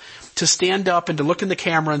conference to stand up and to look in the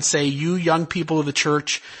camera and say, you young people of the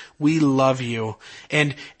church, we love you.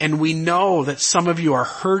 And we know that some of you are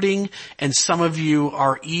hurting and some of you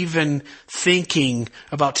are even thinking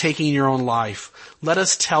about taking your own life. Let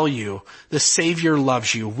us tell you, the Savior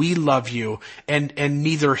loves you. We love you. And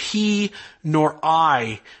neither he nor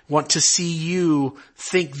I want to see you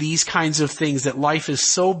think these kinds of things, that life is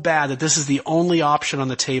so bad that this is the only option on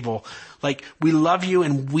the table. Like, we love you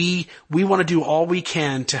and we want to do all we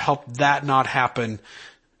can to help that not happen.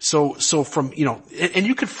 So from, and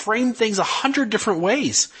you could frame things 100 different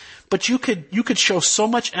ways, but you could show so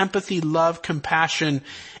much empathy, love, compassion,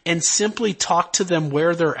 and simply talk to them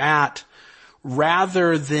where they're at,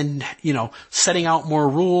 rather than, setting out more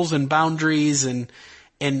rules and boundaries and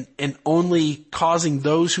only causing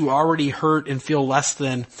those who already hurt and feel less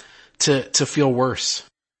than to feel worse.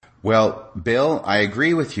 Well, Bill, I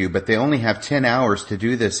agree with you, but they only have 10 hours to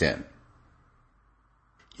do this in.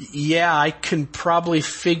 Yeah, I can probably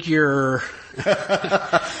figure. They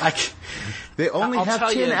only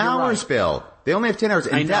have 10 hours, right. Bill. They only have 10 hours.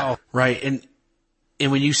 I know, right? And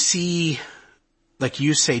when you see, like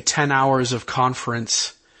you say, 10 hours of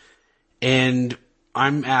conference, and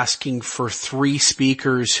I'm asking for 3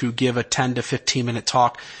 speakers who give a 10 to 15 minute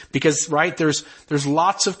talk, because, right, there's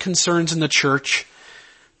lots of concerns in the church.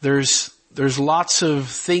 There's lots of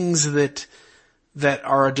things that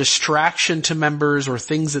are a distraction to members or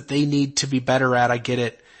things that they need to be better at. I get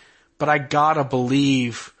it. But I gotta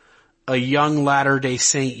believe a young Latter-day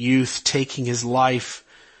Saint youth taking his life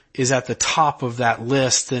is at the top of that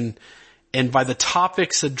list. And by the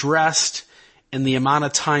topics addressed and the amount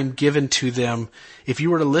of time given to them, if you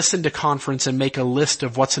were to listen to conference and make a list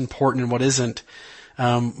of what's important and what isn't,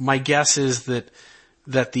 my guess is that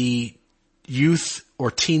the youth or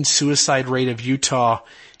teen suicide rate of Utah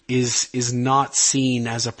is not seen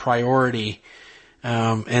as a priority.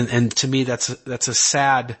 And to me, that's a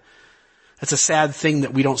sad thing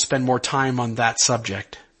that we don't spend more time on that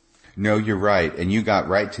subject. No, you're right. And you got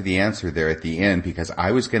right to the answer there at the end, because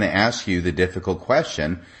I was going to ask you the difficult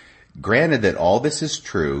question. Granted that all this is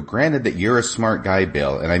true, granted that you're a smart guy,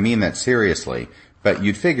 Bill, and I mean that seriously, but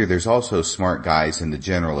you'd figure there's also smart guys in the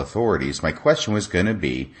general authorities. My question was going to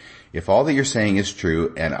be, if all that you're saying is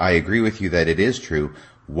true, and I agree with you that it is true,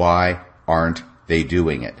 why aren't they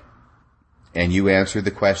doing it? And you answered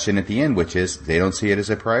the question at the end, which is they don't see it as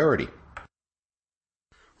a priority.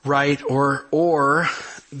 Right, or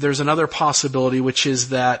there's another possibility, which is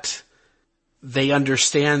that they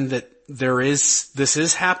understand that this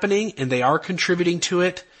is happening and they are contributing to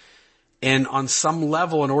it. And on some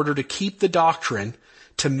level, in order to keep the doctrine,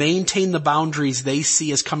 to maintain the boundaries they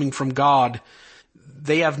see as coming from God,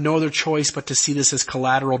 they have no other choice but to see this as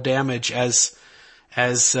collateral damage, as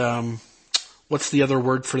what's the other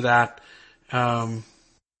word for that?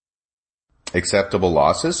 Acceptable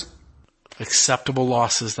losses? Acceptable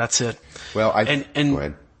losses, that's it. Well, go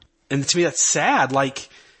ahead. And to me that's sad. Like,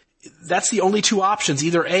 that's the only 2 options.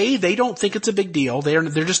 Either A, they don't think it's a big deal. They're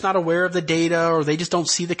just not aware of the data, or they just don't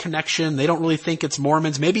see the connection. They don't really think it's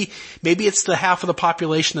Mormons. Maybe it's the half of the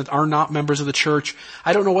population that are not members of the church.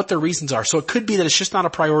 I don't know what their reasons are. So it could be that it's just not a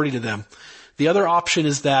priority to them. The other option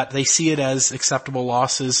is that they see it as acceptable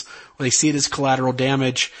losses, or they see it as collateral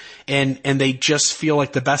damage, and they just feel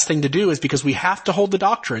like the best thing to do is, because we have to hold the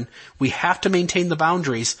doctrine, we have to maintain the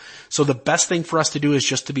boundaries, so the best thing for us to do is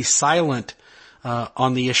just to be silent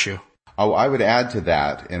on the issue. Oh, I would add to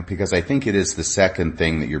that, and because I think it is the second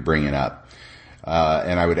thing that you're bringing up,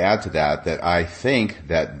 and I would add to that I think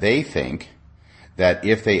that they think that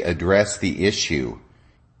if they address the issue,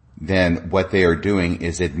 then what they are doing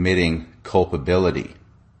is admitting culpability.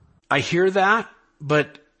 I hear that,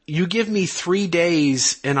 but you give me 3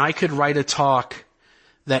 days and I could write a talk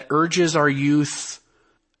that urges our youth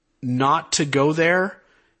not to go there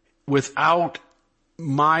without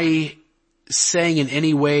my saying in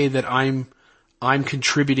any way that I'm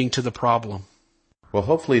contributing to the problem. Well,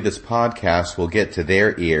 hopefully this podcast will get to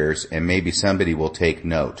their ears and maybe somebody will take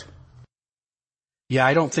note. Yeah,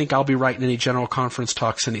 I don't think I'll be writing any general conference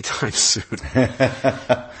talks anytime soon.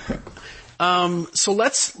 So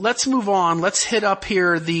let's move on. Let's hit up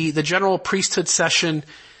here the general priesthood session.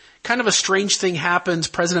 Kind of a strange thing happens.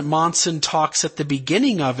 President Monson talks at the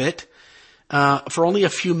beginning of it, for only a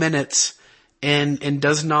few minutes and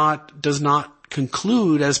does not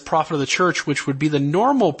conclude as prophet of the church, which would be the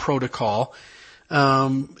normal protocol.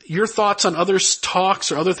 Your thoughts on other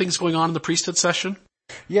talks or other things going on in the priesthood session?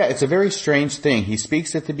 Yeah, it's a very strange thing. He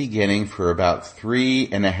speaks at the beginning for about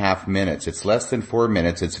 3.5 minutes. It's less than 4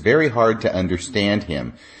 minutes. It's very hard to understand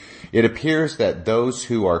him. It appears that those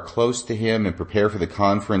who are close to him and prepare for the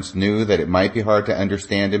conference knew that it might be hard to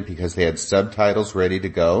understand him because they had subtitles ready to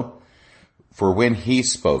go for when he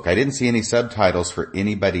spoke. I didn't see any subtitles for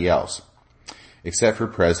anybody else except for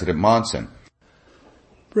President Monson.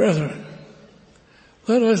 Brethren,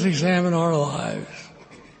 let us examine our lives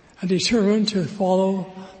and determine to follow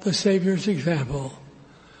the Savior's example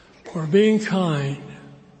for being kind,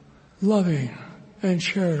 loving, and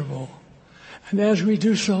charitable. And as we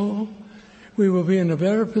do so, we will be in a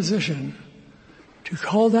better position to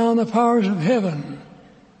call down the powers of heaven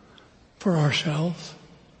for ourselves,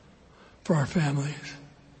 for our families,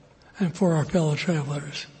 and for our fellow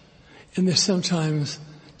travelers in this sometimes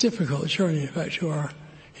difficult journey back to our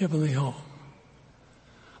heavenly home.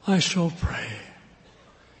 I so pray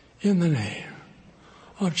in the name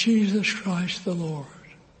of Jesus Christ the Lord.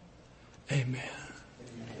 Amen.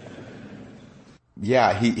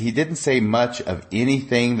 Yeah, he didn't say much of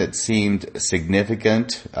anything that seemed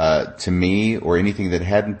significant to me or anything that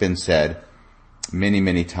hadn't been said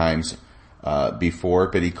many times before,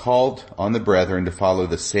 but he called on the brethren to follow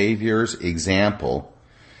the Savior's example,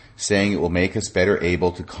 saying it will make us better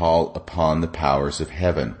able to call upon the powers of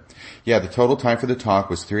heaven. Yeah, the total time for the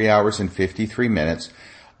talk was 3 hours and 53 minutes.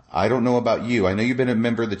 I don't know about you. I know you've been a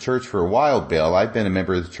member of the church for a while, Bill. I've been a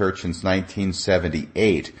member of the church since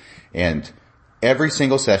 1978, and every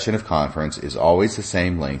single session of conference is always the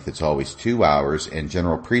same length. It's always 2 hours, and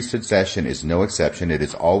general priesthood session is no exception. It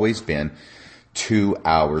has always been 2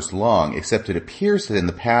 hours long, except it appears that in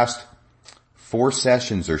the past 4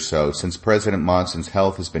 sessions or so, since President Monson's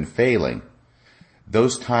health has been failing,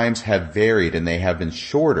 those times have varied and they have been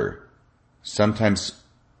shorter, sometimes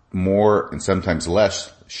more and sometimes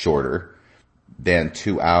less shorter than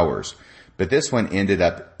 2 hours. But this one ended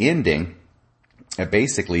up ending at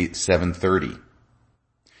basically 7:30.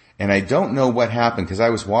 And I don't know what happened because I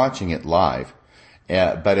was watching it live.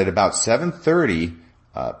 But at about 7:30,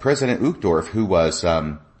 President Uchtdorf, who was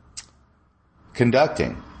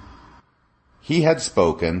conducting, he had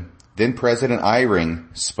spoken, then President Eyring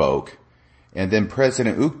spoke, and then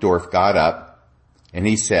President Uchtdorf got up and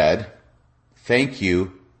he said, "Thank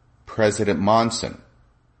you, President Monson."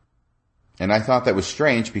 And I thought that was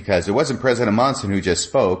strange because it wasn't President Monson who just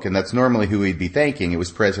spoke, and that's normally who he'd be thanking. It was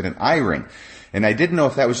President Eyring. And I didn't know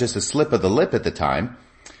if that was just a slip of the lip at the time,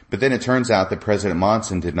 but then it turns out that President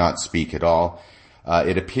Monson did not speak at all.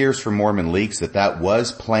 It appears from Mormon leaks that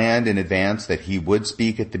was planned in advance, that he would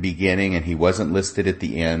speak at the beginning and he wasn't listed at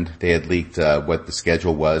the end. They had leaked what the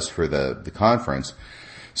schedule was for the conference.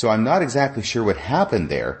 So I'm not exactly sure what happened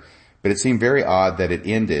there, but it seemed very odd that it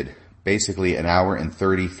ended basically 1 hour and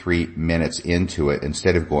 33 minutes into it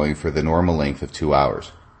instead of going for the normal length of 2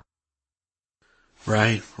 hours.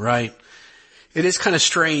 Right. It is kind of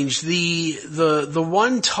strange. The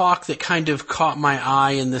one talk that kind of caught my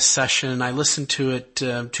eye in this session, and I listened to it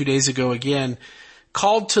 2 days ago again,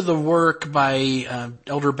 Called to the Work by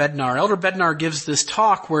Elder Bednar. Elder Bednar gives this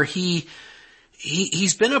talk where he's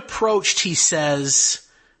been approached, he says,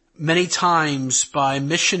 many times by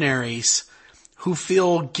missionaries who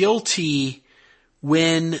feel guilty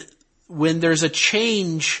when there's a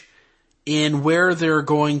change in where they're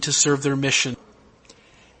going to serve their mission.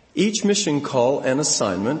 Each mission call and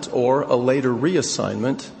assignment, or a later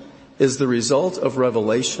reassignment, is the result of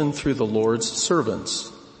revelation through the Lord's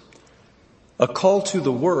servants. A call to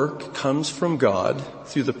the work comes from God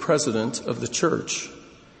through the president of the church.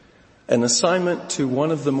 An assignment to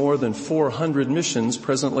one of the more than 400 missions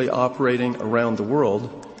presently operating around the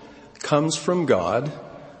world comes from God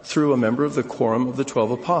through a member of the Quorum of the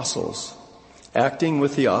 12 Apostles, acting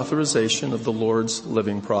with the authorization of the Lord's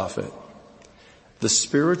living prophet. The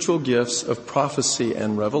spiritual gifts of prophecy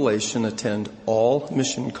and revelation attend all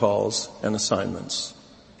mission calls and assignments.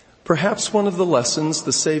 Perhaps one of the lessons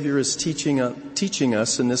the Savior is teaching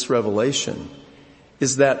us in this revelation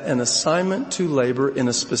is that an assignment to labor in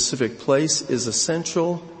a specific place is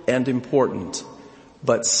essential and important,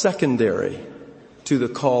 but secondary to the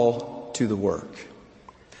call to the work.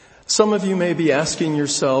 Some of you may be asking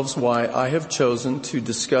yourselves why I have chosen to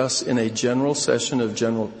discuss in a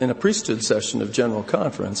priesthood session of general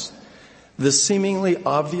conference the seemingly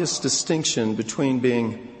obvious distinction between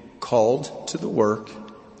being called to the work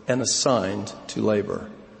and assigned to labor.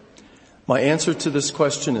 My answer to this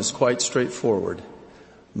question is quite straightforward.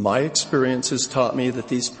 My experience has taught me that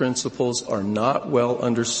these principles are not well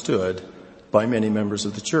understood by many members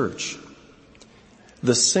of the church.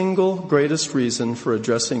 The single greatest reason for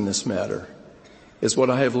addressing this matter is what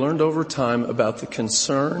I have learned over time about the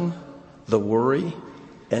concern, the worry,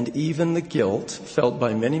 and even the guilt felt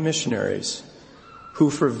by many missionaries who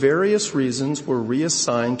for various reasons were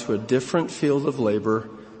reassigned to a different field of labor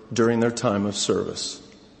during their time of service.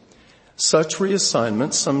 Such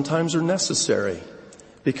reassignments sometimes are necessary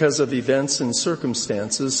because of events and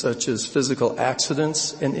circumstances such as physical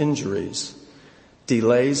accidents and injuries,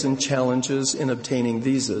 delays and challenges in obtaining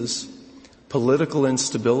visas, political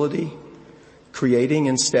instability, creating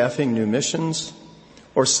and staffing new missions,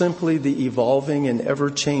 or simply the evolving and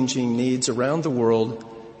ever-changing needs around the world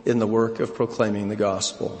in the work of proclaiming the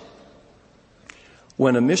gospel.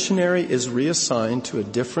 When a missionary is reassigned to a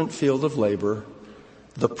different field of labor,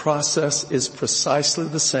 the process is precisely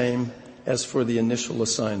the same as for the initial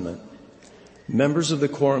assignment. Members of the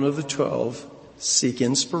Quorum of the 12 seek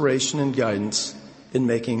inspiration and guidance in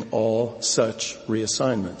making all such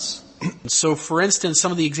reassignments. So, for instance,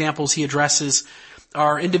 some of the examples he addresses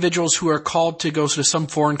are individuals who are called to go to some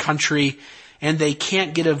foreign country and they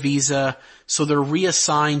can't get a visa, so they're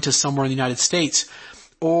reassigned to somewhere in the United States.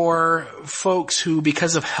 Or folks who,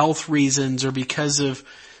 because of health reasons or because of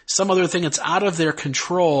some other thing that's out of their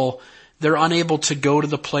control, they're unable to go to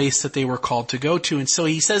the place that they were called to go to. And so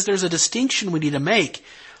he says there's a distinction we need to make,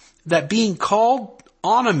 that being called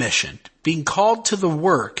on a mission, being called to the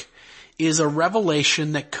work, is a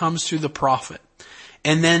revelation that comes through the prophet.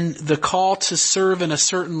 And then the call to serve in a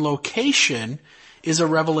certain location is a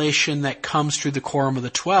revelation that comes through the Quorum of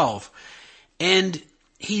the 12. And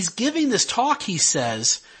he's giving this talk, he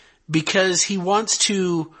says, because he wants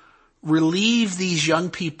to relieve these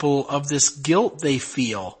young people of this guilt they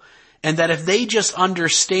feel, and that if they just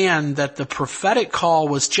understand that the prophetic call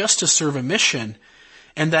was just to serve a mission,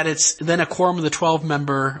 and that it's then a Quorum of the 12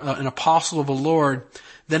 member, an apostle of the Lord,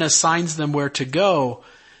 then assigns them where to go,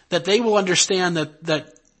 that they will understand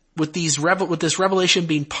that with this revelation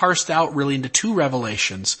being parsed out really into two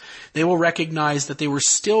revelations, they will recognize that they were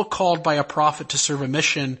still called by a prophet to serve a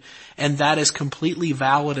mission, and that is completely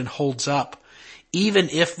valid and holds up, even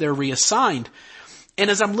if they're reassigned. And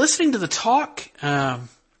as I'm listening to the talk,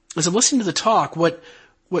 what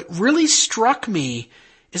really struck me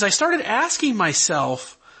is I started asking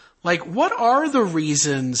myself, like, what are the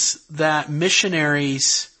reasons that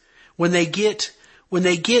missionaries, when they get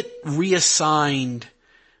reassigned,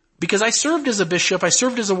 because I served as a bishop, I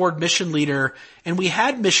served as a ward mission leader, and we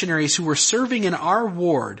had missionaries who were serving in our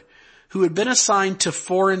ward who had been assigned to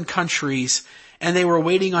foreign countries, and they were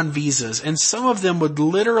waiting on visas. And some of them would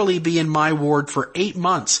literally be in my ward for 8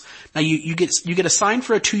 months. Now you get assigned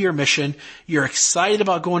for a 2-year mission. You're excited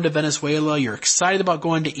about going to Venezuela. You're excited about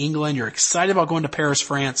going to England. You're excited about going to Paris,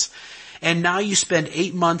 France. And now you spend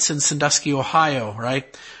 8 months in Sandusky, Ohio,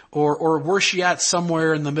 right? Or worse yet,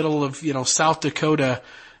 somewhere in the middle of, South Dakota,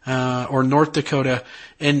 or North Dakota.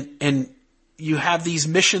 And you have these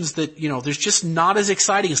missions that, there's just not as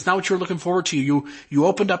exciting. It's not what you were looking forward to. You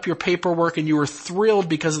opened up your paperwork and you were thrilled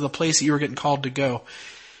because of the place that you were getting called to go.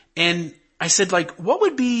 And I said, what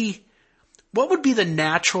would be the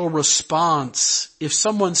natural response if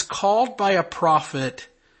someone's called by a prophet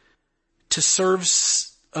to serve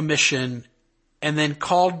a mission, and then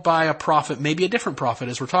called by a prophet, maybe a different prophet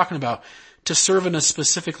as we're talking about, to serve in a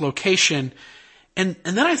specific location? And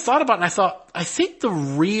then I thought about it, and I thought, I think the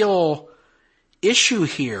real issue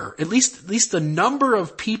here, at least the number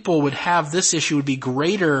of people would have this issue would be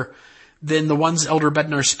greater than the ones Elder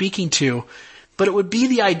Bednar is speaking to. But it would be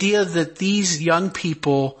the idea that these young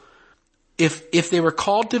people, if they were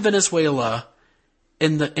called to Venezuela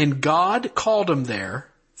and God called them there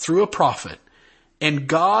through a prophet, and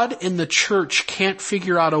God and the church can't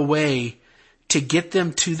figure out a way to get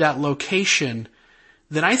them to that location,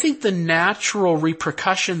 then I think the natural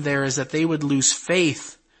repercussion there is that they would lose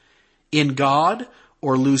faith in God,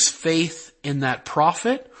 or lose faith in that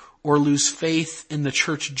prophet, or lose faith in the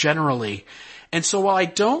church generally. And so while I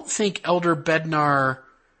don't think Elder Bednar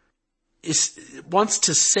wants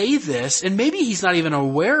to say this, and maybe he's not even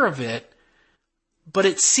aware of it, but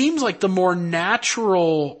it seems like the more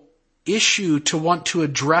natural issue to want to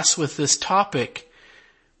address with this topic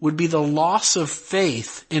would be the loss of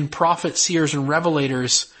faith in prophets, seers, and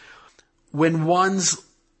revelators when one's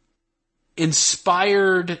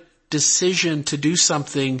inspired decision to do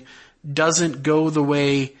something doesn't go the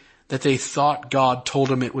way that they thought God told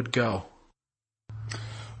them it would go.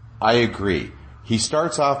 I agree. He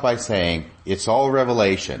starts off by saying, it's all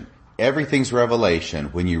revelation. Everything's revelation.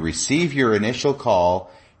 When you receive your initial call,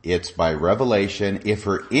 it's by revelation. If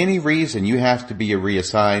for any reason you have to be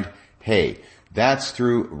reassigned, hey, that's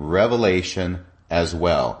through revelation as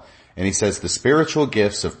well. And he says the spiritual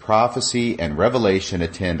gifts of prophecy and revelation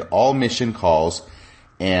attend all mission calls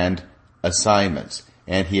and assignments.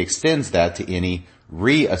 And he extends that to any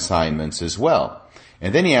reassignments as well.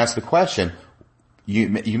 And then he asks the question,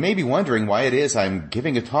 you may be wondering why it is I'm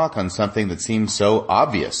giving a talk on something that seems so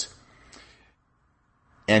obvious.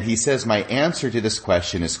 And he says, my answer to this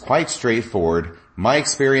question is quite straightforward. My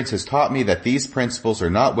experience has taught me that these principles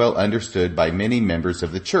are not well understood by many members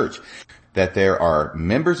of the church. That there are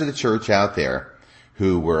members of the church out there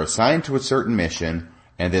who were assigned to a certain mission,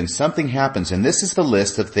 and then something happens, and this is the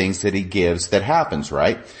list of things that he gives that happens,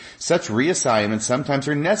 right? Such reassignments sometimes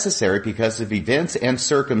are necessary because of events and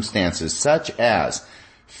circumstances such as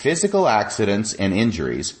physical accidents and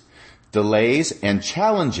injuries, delays and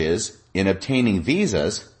challenges in obtaining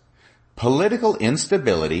visas, political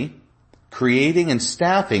instability, creating and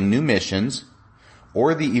staffing new missions,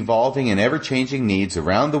 or the evolving and ever-changing needs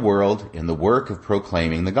around the world in the work of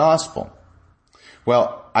proclaiming the gospel.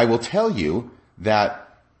 Well, I will tell you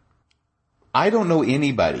that I don't know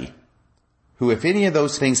anybody who, if any of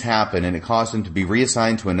those things happen and it caused them to be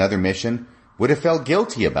reassigned to another mission, would have felt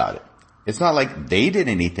guilty about it. It's not like they did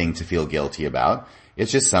anything to feel guilty about.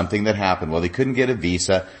 It's just something that happened. Well, they couldn't get a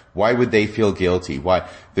visa. Why would they feel guilty? Why?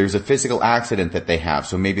 There's a physical accident that they have,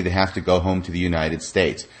 so maybe they have to go home to the United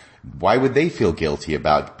States. Why would they feel guilty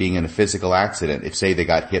about being in a physical accident? If, say, they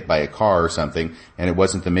got hit by a car or something and it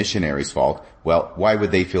wasn't the missionary's fault, well, why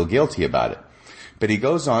would they feel guilty about it? But he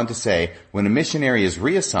goes on to say, when a missionary is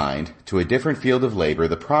reassigned to a different field of labor,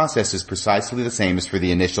 the process is precisely the same as for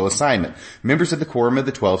the initial assignment. Members of the Quorum of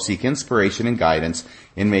the 12 seek inspiration and guidance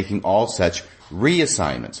in making all such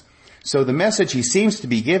reassignments. So the message he seems to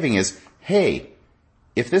be giving is, hey,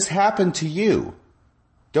 if this happened to you,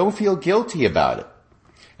 don't feel guilty about it.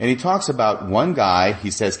 And he talks about one guy,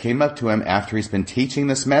 he says, came up to him after he's been teaching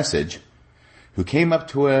this message, who came up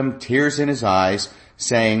to him, tears in his eyes,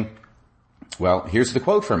 saying, well, here's the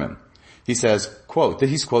quote from him. He says, quote, that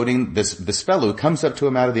he's quoting this fellow who comes up to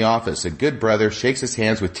him out of the office, a good brother, shakes his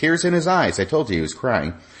hands with tears in his eyes. I told you he was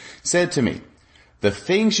crying. Said to me, the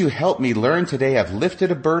things you helped me learn today have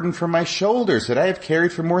lifted a burden from my shoulders that I have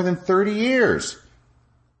carried for more than 30 years.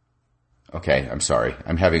 Okay, I'm sorry.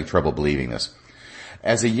 I'm having trouble believing this.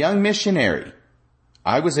 As a young missionary,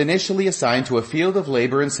 I was initially assigned to a field of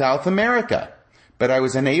labor in South America, but I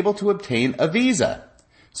was unable to obtain a visa.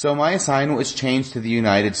 So my assignment was changed to the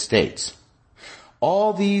United States.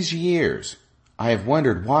 All these years, I have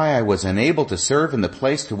wondered why I was unable to serve in the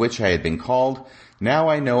place to which I had been called. Now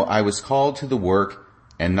I know I was called to the work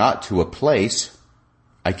and not to a place.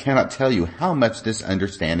 I cannot tell you how much this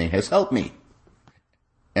understanding has helped me.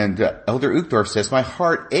 And Elder Uchtdorf says, my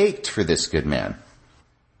heart ached for this good man.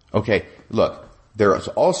 Okay, look, there are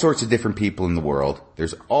all sorts of different people in the world.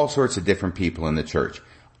 There's all sorts of different people in the church.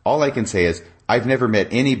 All I can say is, I've never met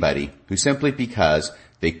anybody who simply because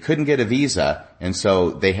they couldn't get a visa and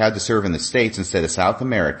so they had to serve in the States instead of South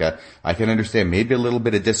America, I can understand maybe a little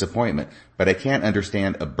bit of disappointment, but I can't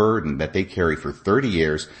understand a burden that they carry for 30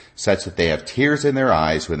 years such that they have tears in their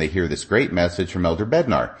eyes when they hear this great message from Elder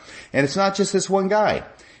Bednar. And it's not just this one guy.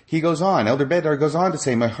 He goes on, Elder Bednar goes on to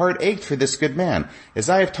say, my heart ached for this good man as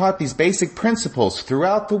I have taught these basic principles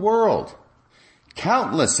throughout the world.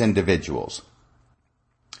 Countless individuals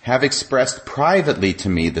have expressed privately to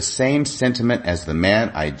me the same sentiment as the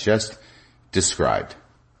man I just described.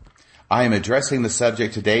 I am addressing the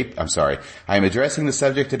subject today because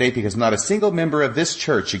not a single member of this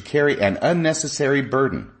church should carry an unnecessary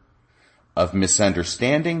burden of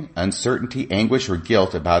misunderstanding, uncertainty, anguish, or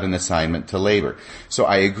guilt about an assignment to labor. So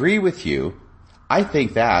I agree with you. I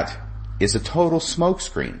think that is a total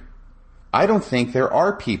smokescreen. I don't think there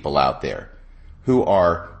are people out there who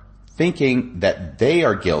are thinking that they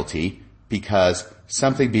are guilty because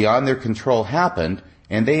something beyond their control happened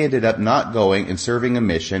and they ended up not going and serving a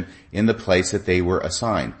mission in the place that they were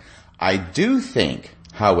assigned. I do think,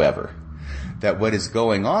 however, that what is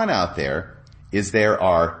going on out there is there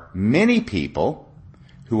are many people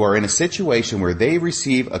who are in a situation where they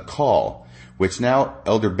receive a call, which now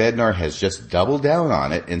Elder Bednar has just doubled down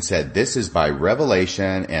on it and said this is by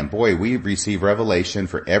revelation, and boy, we receive revelation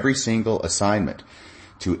for every single assignment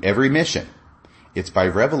to every mission. It's by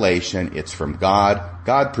revelation, it's from God,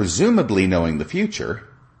 God presumably knowing the future,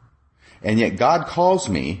 and yet God calls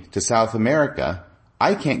me to South America.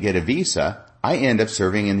 I can't get a visa. I end up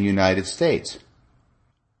serving in the United States.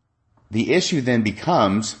 The issue then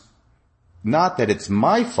becomes not that it's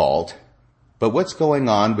my fault, but what's going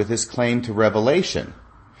on with this claim to revelation?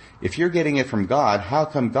 If you're getting it from God, how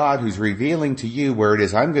come God, who's revealing to you where it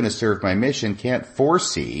is I'm going to serve my mission, can't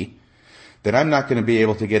foresee that I'm not going to be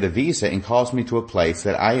able to get a visa and calls me to a place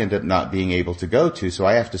that I end up not being able to go to, so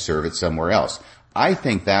I have to serve it somewhere else? I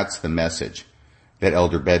think that's the message that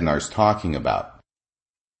Elder Bednar's talking about.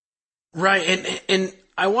 Right, and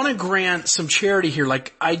I want to grant some charity here.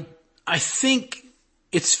 Like, I think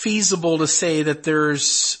it's feasible to say that there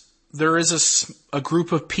is a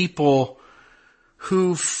group of people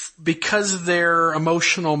who, because their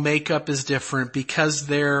emotional makeup is different, because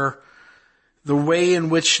the way in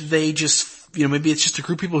which they just, maybe it's just a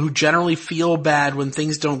group of people who generally feel bad when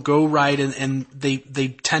things don't go right and they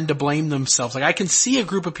tend to blame themselves. Like, I can see a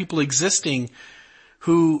group of people existing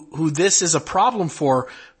who this is a problem for.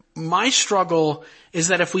 My struggle is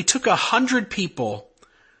that if we took 100 people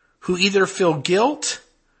who either feel guilt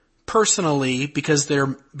personally because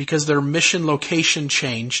their mission location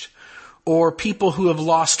changed, or people who have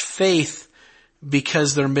lost faith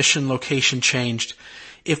because their mission location changed,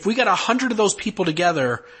 if we got 100 of those people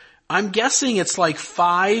together, I'm guessing it's like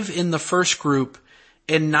 5 in the first group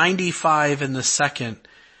and 95 in the second.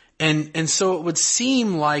 And so it would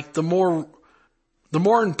seem like the more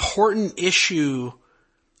important issue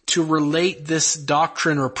to relate this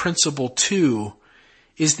doctrine or principle to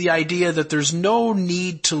is the idea that there's no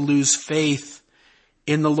need to lose faith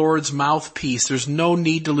in the Lord's mouthpiece. There's no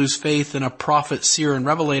need to lose faith in a prophet, seer, and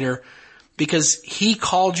revelator, because He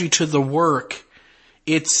called you to the work.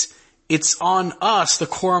 It's on us, the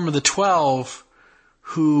quorum of the 12,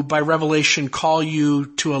 who by revelation call you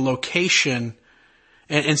to a location.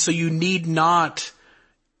 And so you need not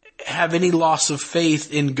have any loss of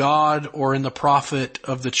faith in God or in the prophet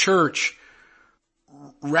of the church.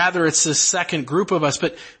 Rather, it's this second group of us.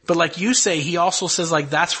 But like you say, he also says, like,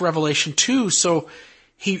 that's revelation too. So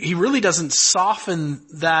he really doesn't soften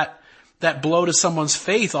that blow to someone's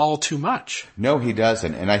faith all too much. No, he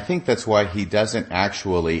doesn't. And I think that's why he doesn't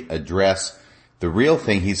actually address the real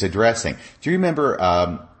thing he's addressing. Do you remember,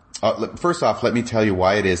 first off, let me tell you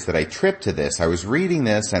why it is that I tripped to this. I was reading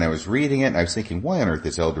this and I was reading it and I was thinking, why on earth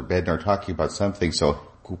is Elder Bednar talking about something so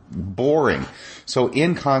boring, so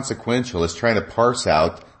inconsequential as trying to parse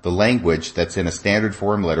out the language that's in a standard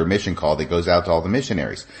form letter mission call that goes out to all the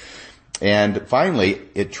missionaries? And finally,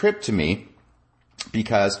 it tripped to me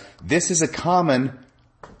because this is a common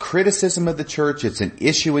criticism of the church. It's an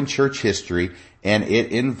issue in church history, and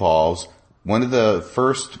it involves one of the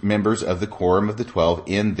first members of the Quorum of the 12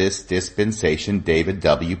 in this dispensation, David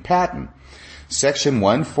W. Patton. Section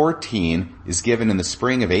 114 is given in the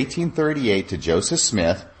spring of 1838 to Joseph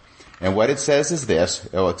Smith, and what it says is this.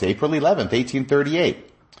 It's April 11th,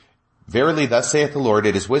 1838. Verily, thus saith the Lord,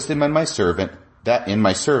 it is wisdom in my servant,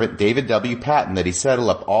 David W. Patton, that he settle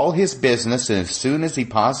up all his business as soon as he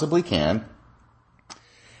possibly can,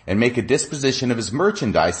 and make a disposition of his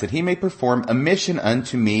merchandise, that he may perform a mission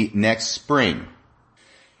unto me next spring,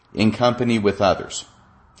 in company with others.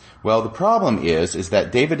 Well, the problem is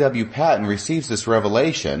that David W. Patton receives this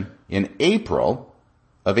revelation in April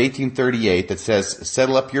of 1838 that says,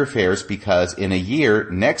 settle up your affairs because in a year,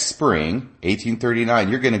 next spring, 1839,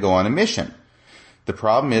 you're going to go on a mission. The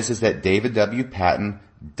problem is that David W. Patton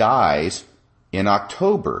dies in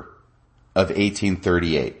October of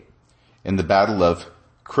 1838 in the Battle of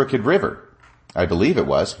Crooked River. I believe it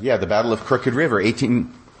was. Yeah, the Battle of Crooked River,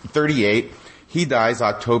 1838. He dies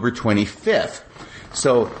October 25th.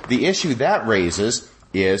 So the issue that raises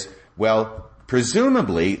is, well,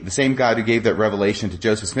 presumably the same God who gave that revelation to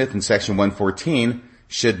Joseph Smith in section 114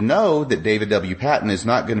 should know that David W. Patton is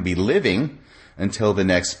not going to be living until the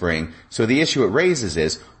next spring. So the issue it raises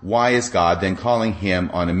is, why is God then calling him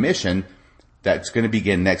on a mission that's going to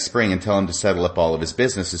begin next spring and tell him to settle up all of his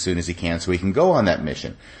business as soon as he can so he can go on that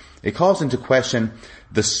mission? It calls into question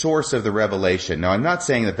the source of the revelation. Now, I'm not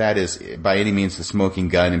saying that that is by any means the smoking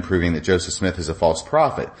gun in proving that Joseph Smith is a false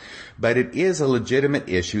prophet, but it is a legitimate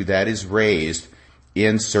issue that is raised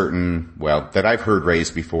in certain, well, that I've heard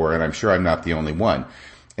raised before, and I'm sure I'm not the only one.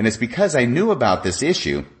 And it's because I knew about this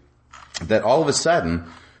issue that all of a sudden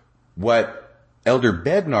what Elder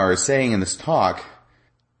Bednar is saying in this talk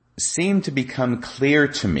seemed to become clear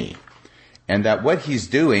to me. And that what he's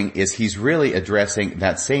doing is he's really addressing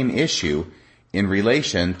that same issue in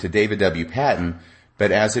relation to David W. Patton,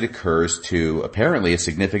 but as it occurs to apparently a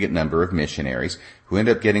significant number of missionaries who end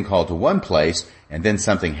up getting called to one place, and then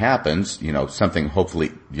something happens, something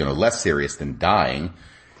hopefully, less serious than dying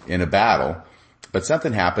in a battle, but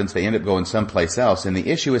something happens, they end up going someplace else, and the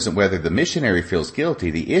issue isn't whether the missionary feels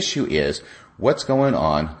guilty, the issue is what's going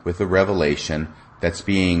on with the revelation that's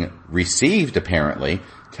being received apparently,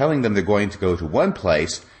 telling them they're going to go to one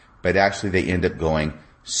place, but actually they end up going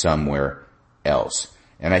somewhere else.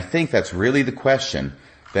 And I think that's really the question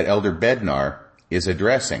that Elder Bednar is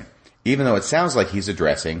addressing, even though it sounds like he's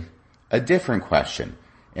addressing a different question.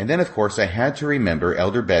 And then, of course, I had to remember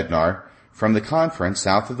Elder Bednar from the conference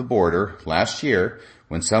south of the border last year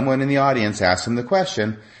when someone in the audience asked him the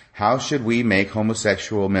question, how should we make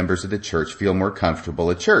homosexual members of the church feel more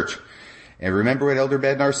comfortable at church? And remember what Elder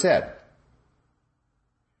Bednar said.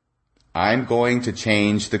 I'm going to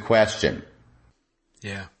change the question.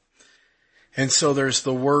 Yeah. And so there's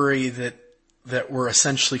the worry that we're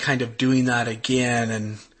essentially kind of doing that again.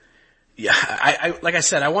 And yeah, I like I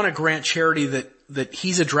said, I want to grant Charity that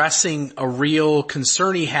he's addressing a real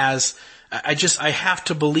concern he has. I have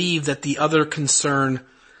to believe that the other concern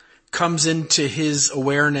comes into his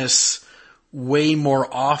awareness way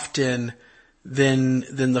more often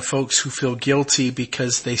than the folks who feel guilty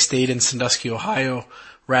because they stayed in Sandusky, Ohio,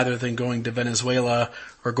 rather than going to Venezuela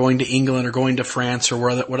or going to England or going to France or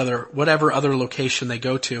whatever other location they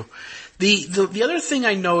go to. The other thing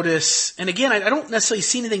I notice, and again, I don't necessarily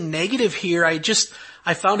see anything negative here.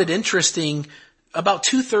 I found it interesting. About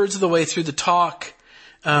 2/3 of the way through the talk,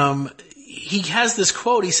 he has this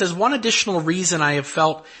quote. He says, one additional reason I have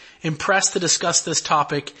felt impressed to discuss this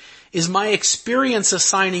topic is my experience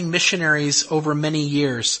assigning missionaries over many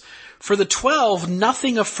years. For the 12,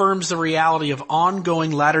 nothing affirms the reality of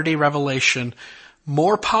ongoing latter-day revelation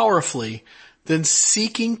more powerfully than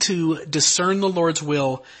seeking to discern the Lord's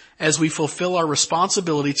will as we fulfill our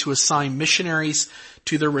responsibility to assign missionaries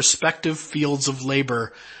to their respective fields of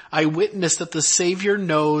labor. I witness that the Savior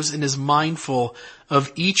knows and is mindful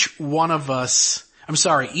of each of us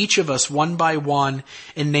one by one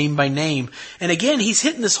and name by name. And again, he's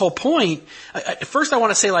hitting this whole point. First I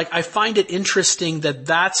want to say, I find it interesting that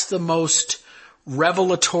that's the most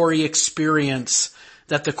revelatory experience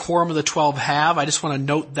that the Quorum of the 12 have. I just want to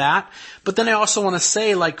note that. But then I also want to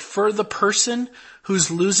say, for the person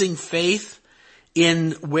who's losing faith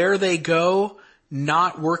in where they go,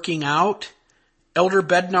 not working out, Elder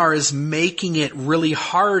Bednar is making it really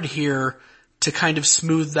hard here to kind of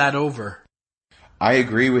smooth that over. I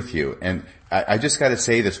agree with you. And I just got to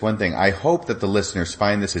say this one thing. I hope that the listeners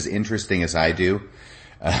find this as interesting as I do.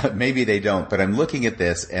 Maybe they don't, but I'm looking at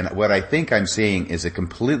this, and what I think I'm seeing is a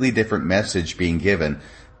completely different message being given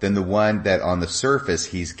than the one that on the surface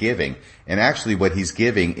he's giving. And actually what he's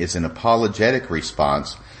giving is an apologetic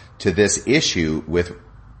response to this issue with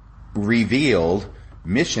revealed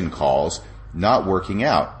mission calls not working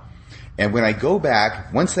out. And when I go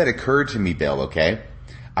back, once that occurred to me, Bill, okay,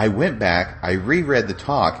 I went back, I reread the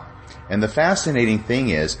talk, and the fascinating thing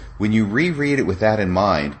is, when you reread it with that in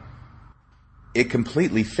mind, it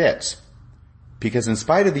completely fits. Because in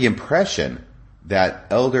spite of the impression that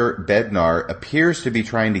Elder Bednar appears to be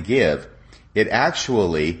trying to give, it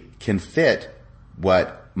actually can fit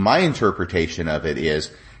what my interpretation of it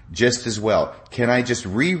is just as well. Can I just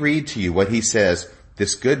reread to you what he says,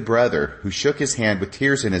 this good brother who shook his hand with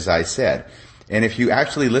tears in his eyes said? And if you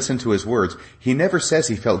actually listen to his words, he never says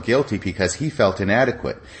he felt guilty because he felt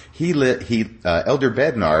inadequate. Elder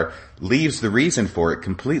Bednar leaves the reason for it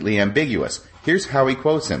completely ambiguous. Here's how he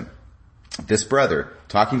quotes him. This brother,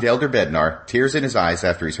 talking to Elder Bednar, tears in his eyes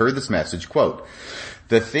after he's heard this message, quote,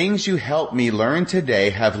 "The things you helped me learn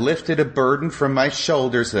today have lifted a burden from my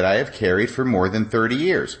shoulders that I have carried for more than 30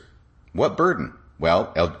 years. What burden?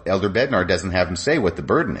 Well, Elder Bednar doesn't have him say what the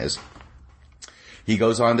burden is. He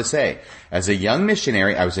goes on to say, as a young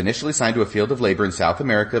missionary, I was initially assigned to a field of labor in South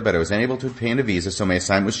America, but I was unable to obtain a visa, so my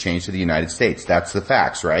assignment was changed to the United States. That's the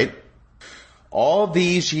facts, right? All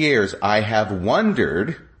these years, I have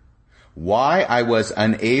wondered why I was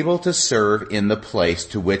unable to serve in the place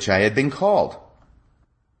to which I had been called.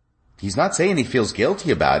 He's not saying he feels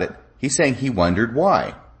guilty about it. He's saying he wondered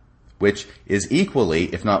why, which is equally,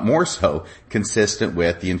 if not more so, consistent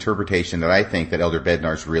with the interpretation that I think that Elder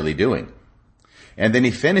Bednar's really doing. And then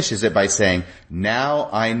he finishes it by saying, now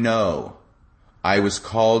I know I was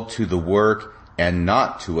called to the work and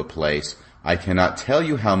not to a place. I cannot tell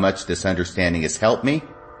you how much this understanding has helped me.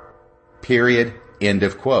 Period. End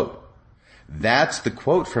of quote. That's the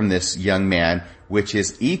quote from this young man, which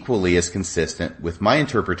is equally as consistent with my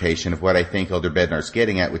interpretation of what I think Elder Bednar's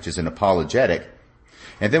getting at, which is an apologetic.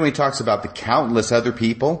 And then when he talks about the countless other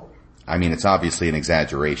people, I mean, it's obviously an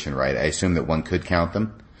exaggeration, right? I assume that one could count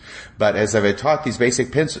them. But as I've taught these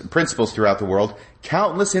basic principles throughout the world,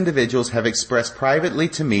 countless individuals have expressed privately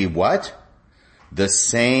to me what? The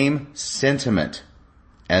same sentiment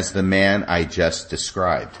as the man I just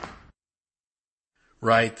described.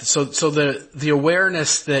 Right. So the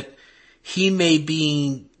awareness that he might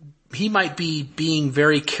be being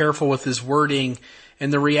very careful with his wording,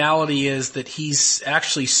 and the reality is that he's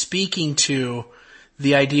actually speaking to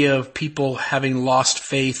the idea of people having lost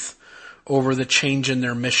faith over the change in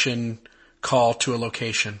their mission call to a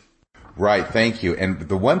location. Right, thank you. And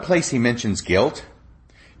the one place he mentions guilt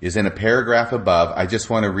is in a paragraph above. I just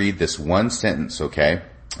want to read this one sentence, okay?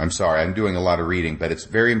 I'm sorry, I'm doing a lot of reading, but it's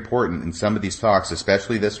very important in some of these talks,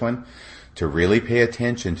 especially this one, to really pay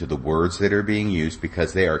attention to the words that are being used,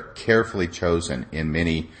 because they are carefully chosen in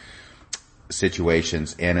many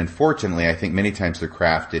situations. And unfortunately, I think many times they're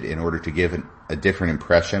crafted in order to give a different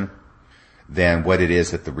impression than what it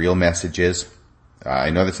is that the real message is. I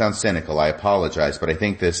know that sounds cynical. I apologize, but I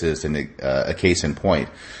think this is a case in point.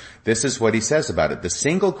 This is what he says about it. The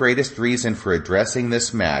single greatest reason for addressing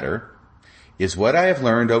this matter is what I have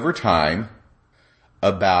learned over time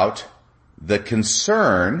about the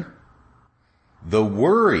concern, the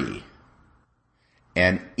worry,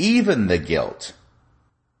 and even the guilt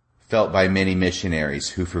felt by many missionaries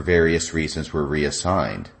who for various reasons were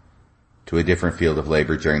reassigned to a different field of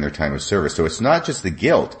labor during their time of service. So it's not just the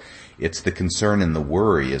guilt, it's the concern and the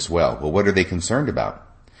worry as well. Well, what are they concerned about?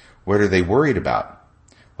 What are they worried about?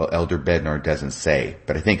 Well, Elder Bednar doesn't say,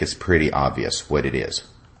 but I think it's pretty obvious what it is.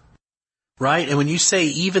 Right, and when you say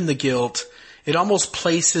even the guilt, it almost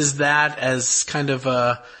places that as kind of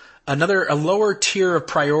a lower tier of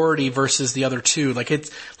priority versus the other two. Like it's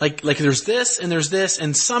like there's this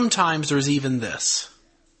and sometimes there's even this.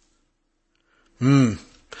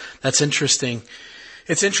 That's interesting.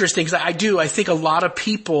 It's interesting because I think a lot of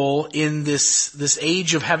people in this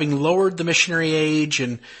age of having lowered the missionary age,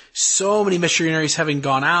 and so many missionaries having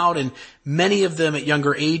gone out, and many of them at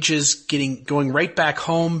younger ages going right back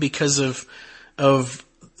home because of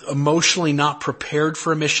emotionally not prepared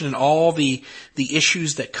for a mission and all the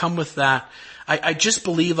issues that come with that. I just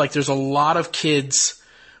believe like there's a lot of kids,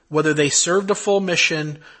 whether they served a full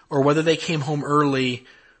mission or whether they came home early,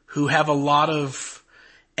 who have a lot of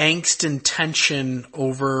angst and tension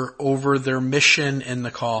over their mission and the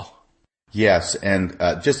call. Yes, and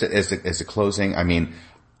just as a closing, I mean,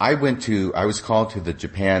 I was called to the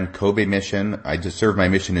Japan Kobe mission. I just served my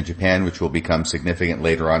mission in Japan, which will become significant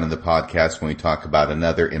later on in the podcast when we talk about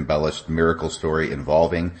another embellished miracle story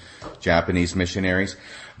involving Japanese missionaries.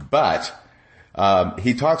 But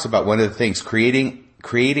he talks about one of the things, creating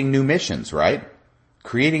new missions, right?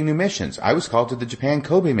 Creating new missions. I was called to the Japan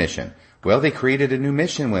Kobe mission. Well, they created a new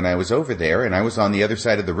mission when I was over there, and I was on the other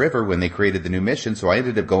side of the river when they created the new mission, so I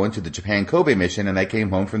ended up going to the Japan Kobe mission, and I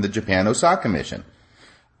came home from the Japan Osaka mission.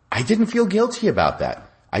 I didn't feel guilty about that.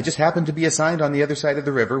 I just happened to be assigned on the other side of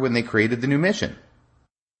the river when they created the new mission.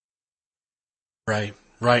 Right.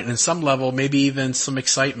 And in some level, maybe even some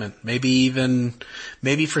excitement. Maybe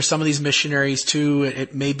for some of these missionaries too,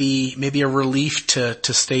 it may be a relief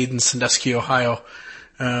to stay in Sandusky, Ohio.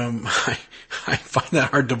 I find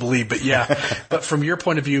that hard to believe, but yeah. But from your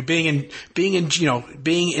point of view, being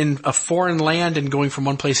in a foreign land and going from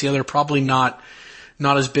one place to the other, probably not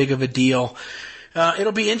as big of a deal.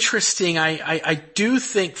 It'll be interesting. I do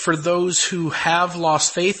think for those who have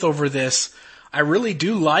lost faith over this, I really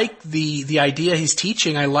do like the idea he's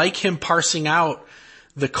teaching. I like him parsing out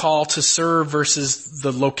the call to serve versus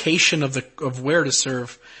the location of where to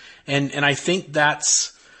serve. And I think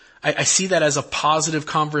I see that as a positive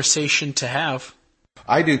conversation to have.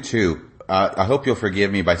 I do too. I hope you'll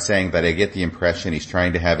forgive me by saying that I get the impression he's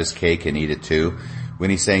trying to have his cake and eat it too, when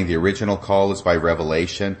he's saying the original call is by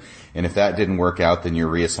revelation, and if that didn't work out, then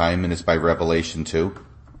your reassignment is by revelation too?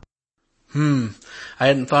 I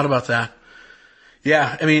hadn't thought about that.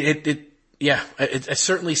 Yeah, I mean, it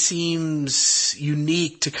certainly seems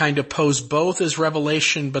unique to kind of pose both as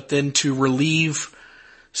revelation, but then to relieve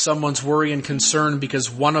someone's worry and concern because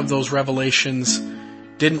one of those revelations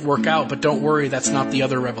didn't work out, but don't worry, that's not the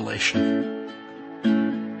other revelation.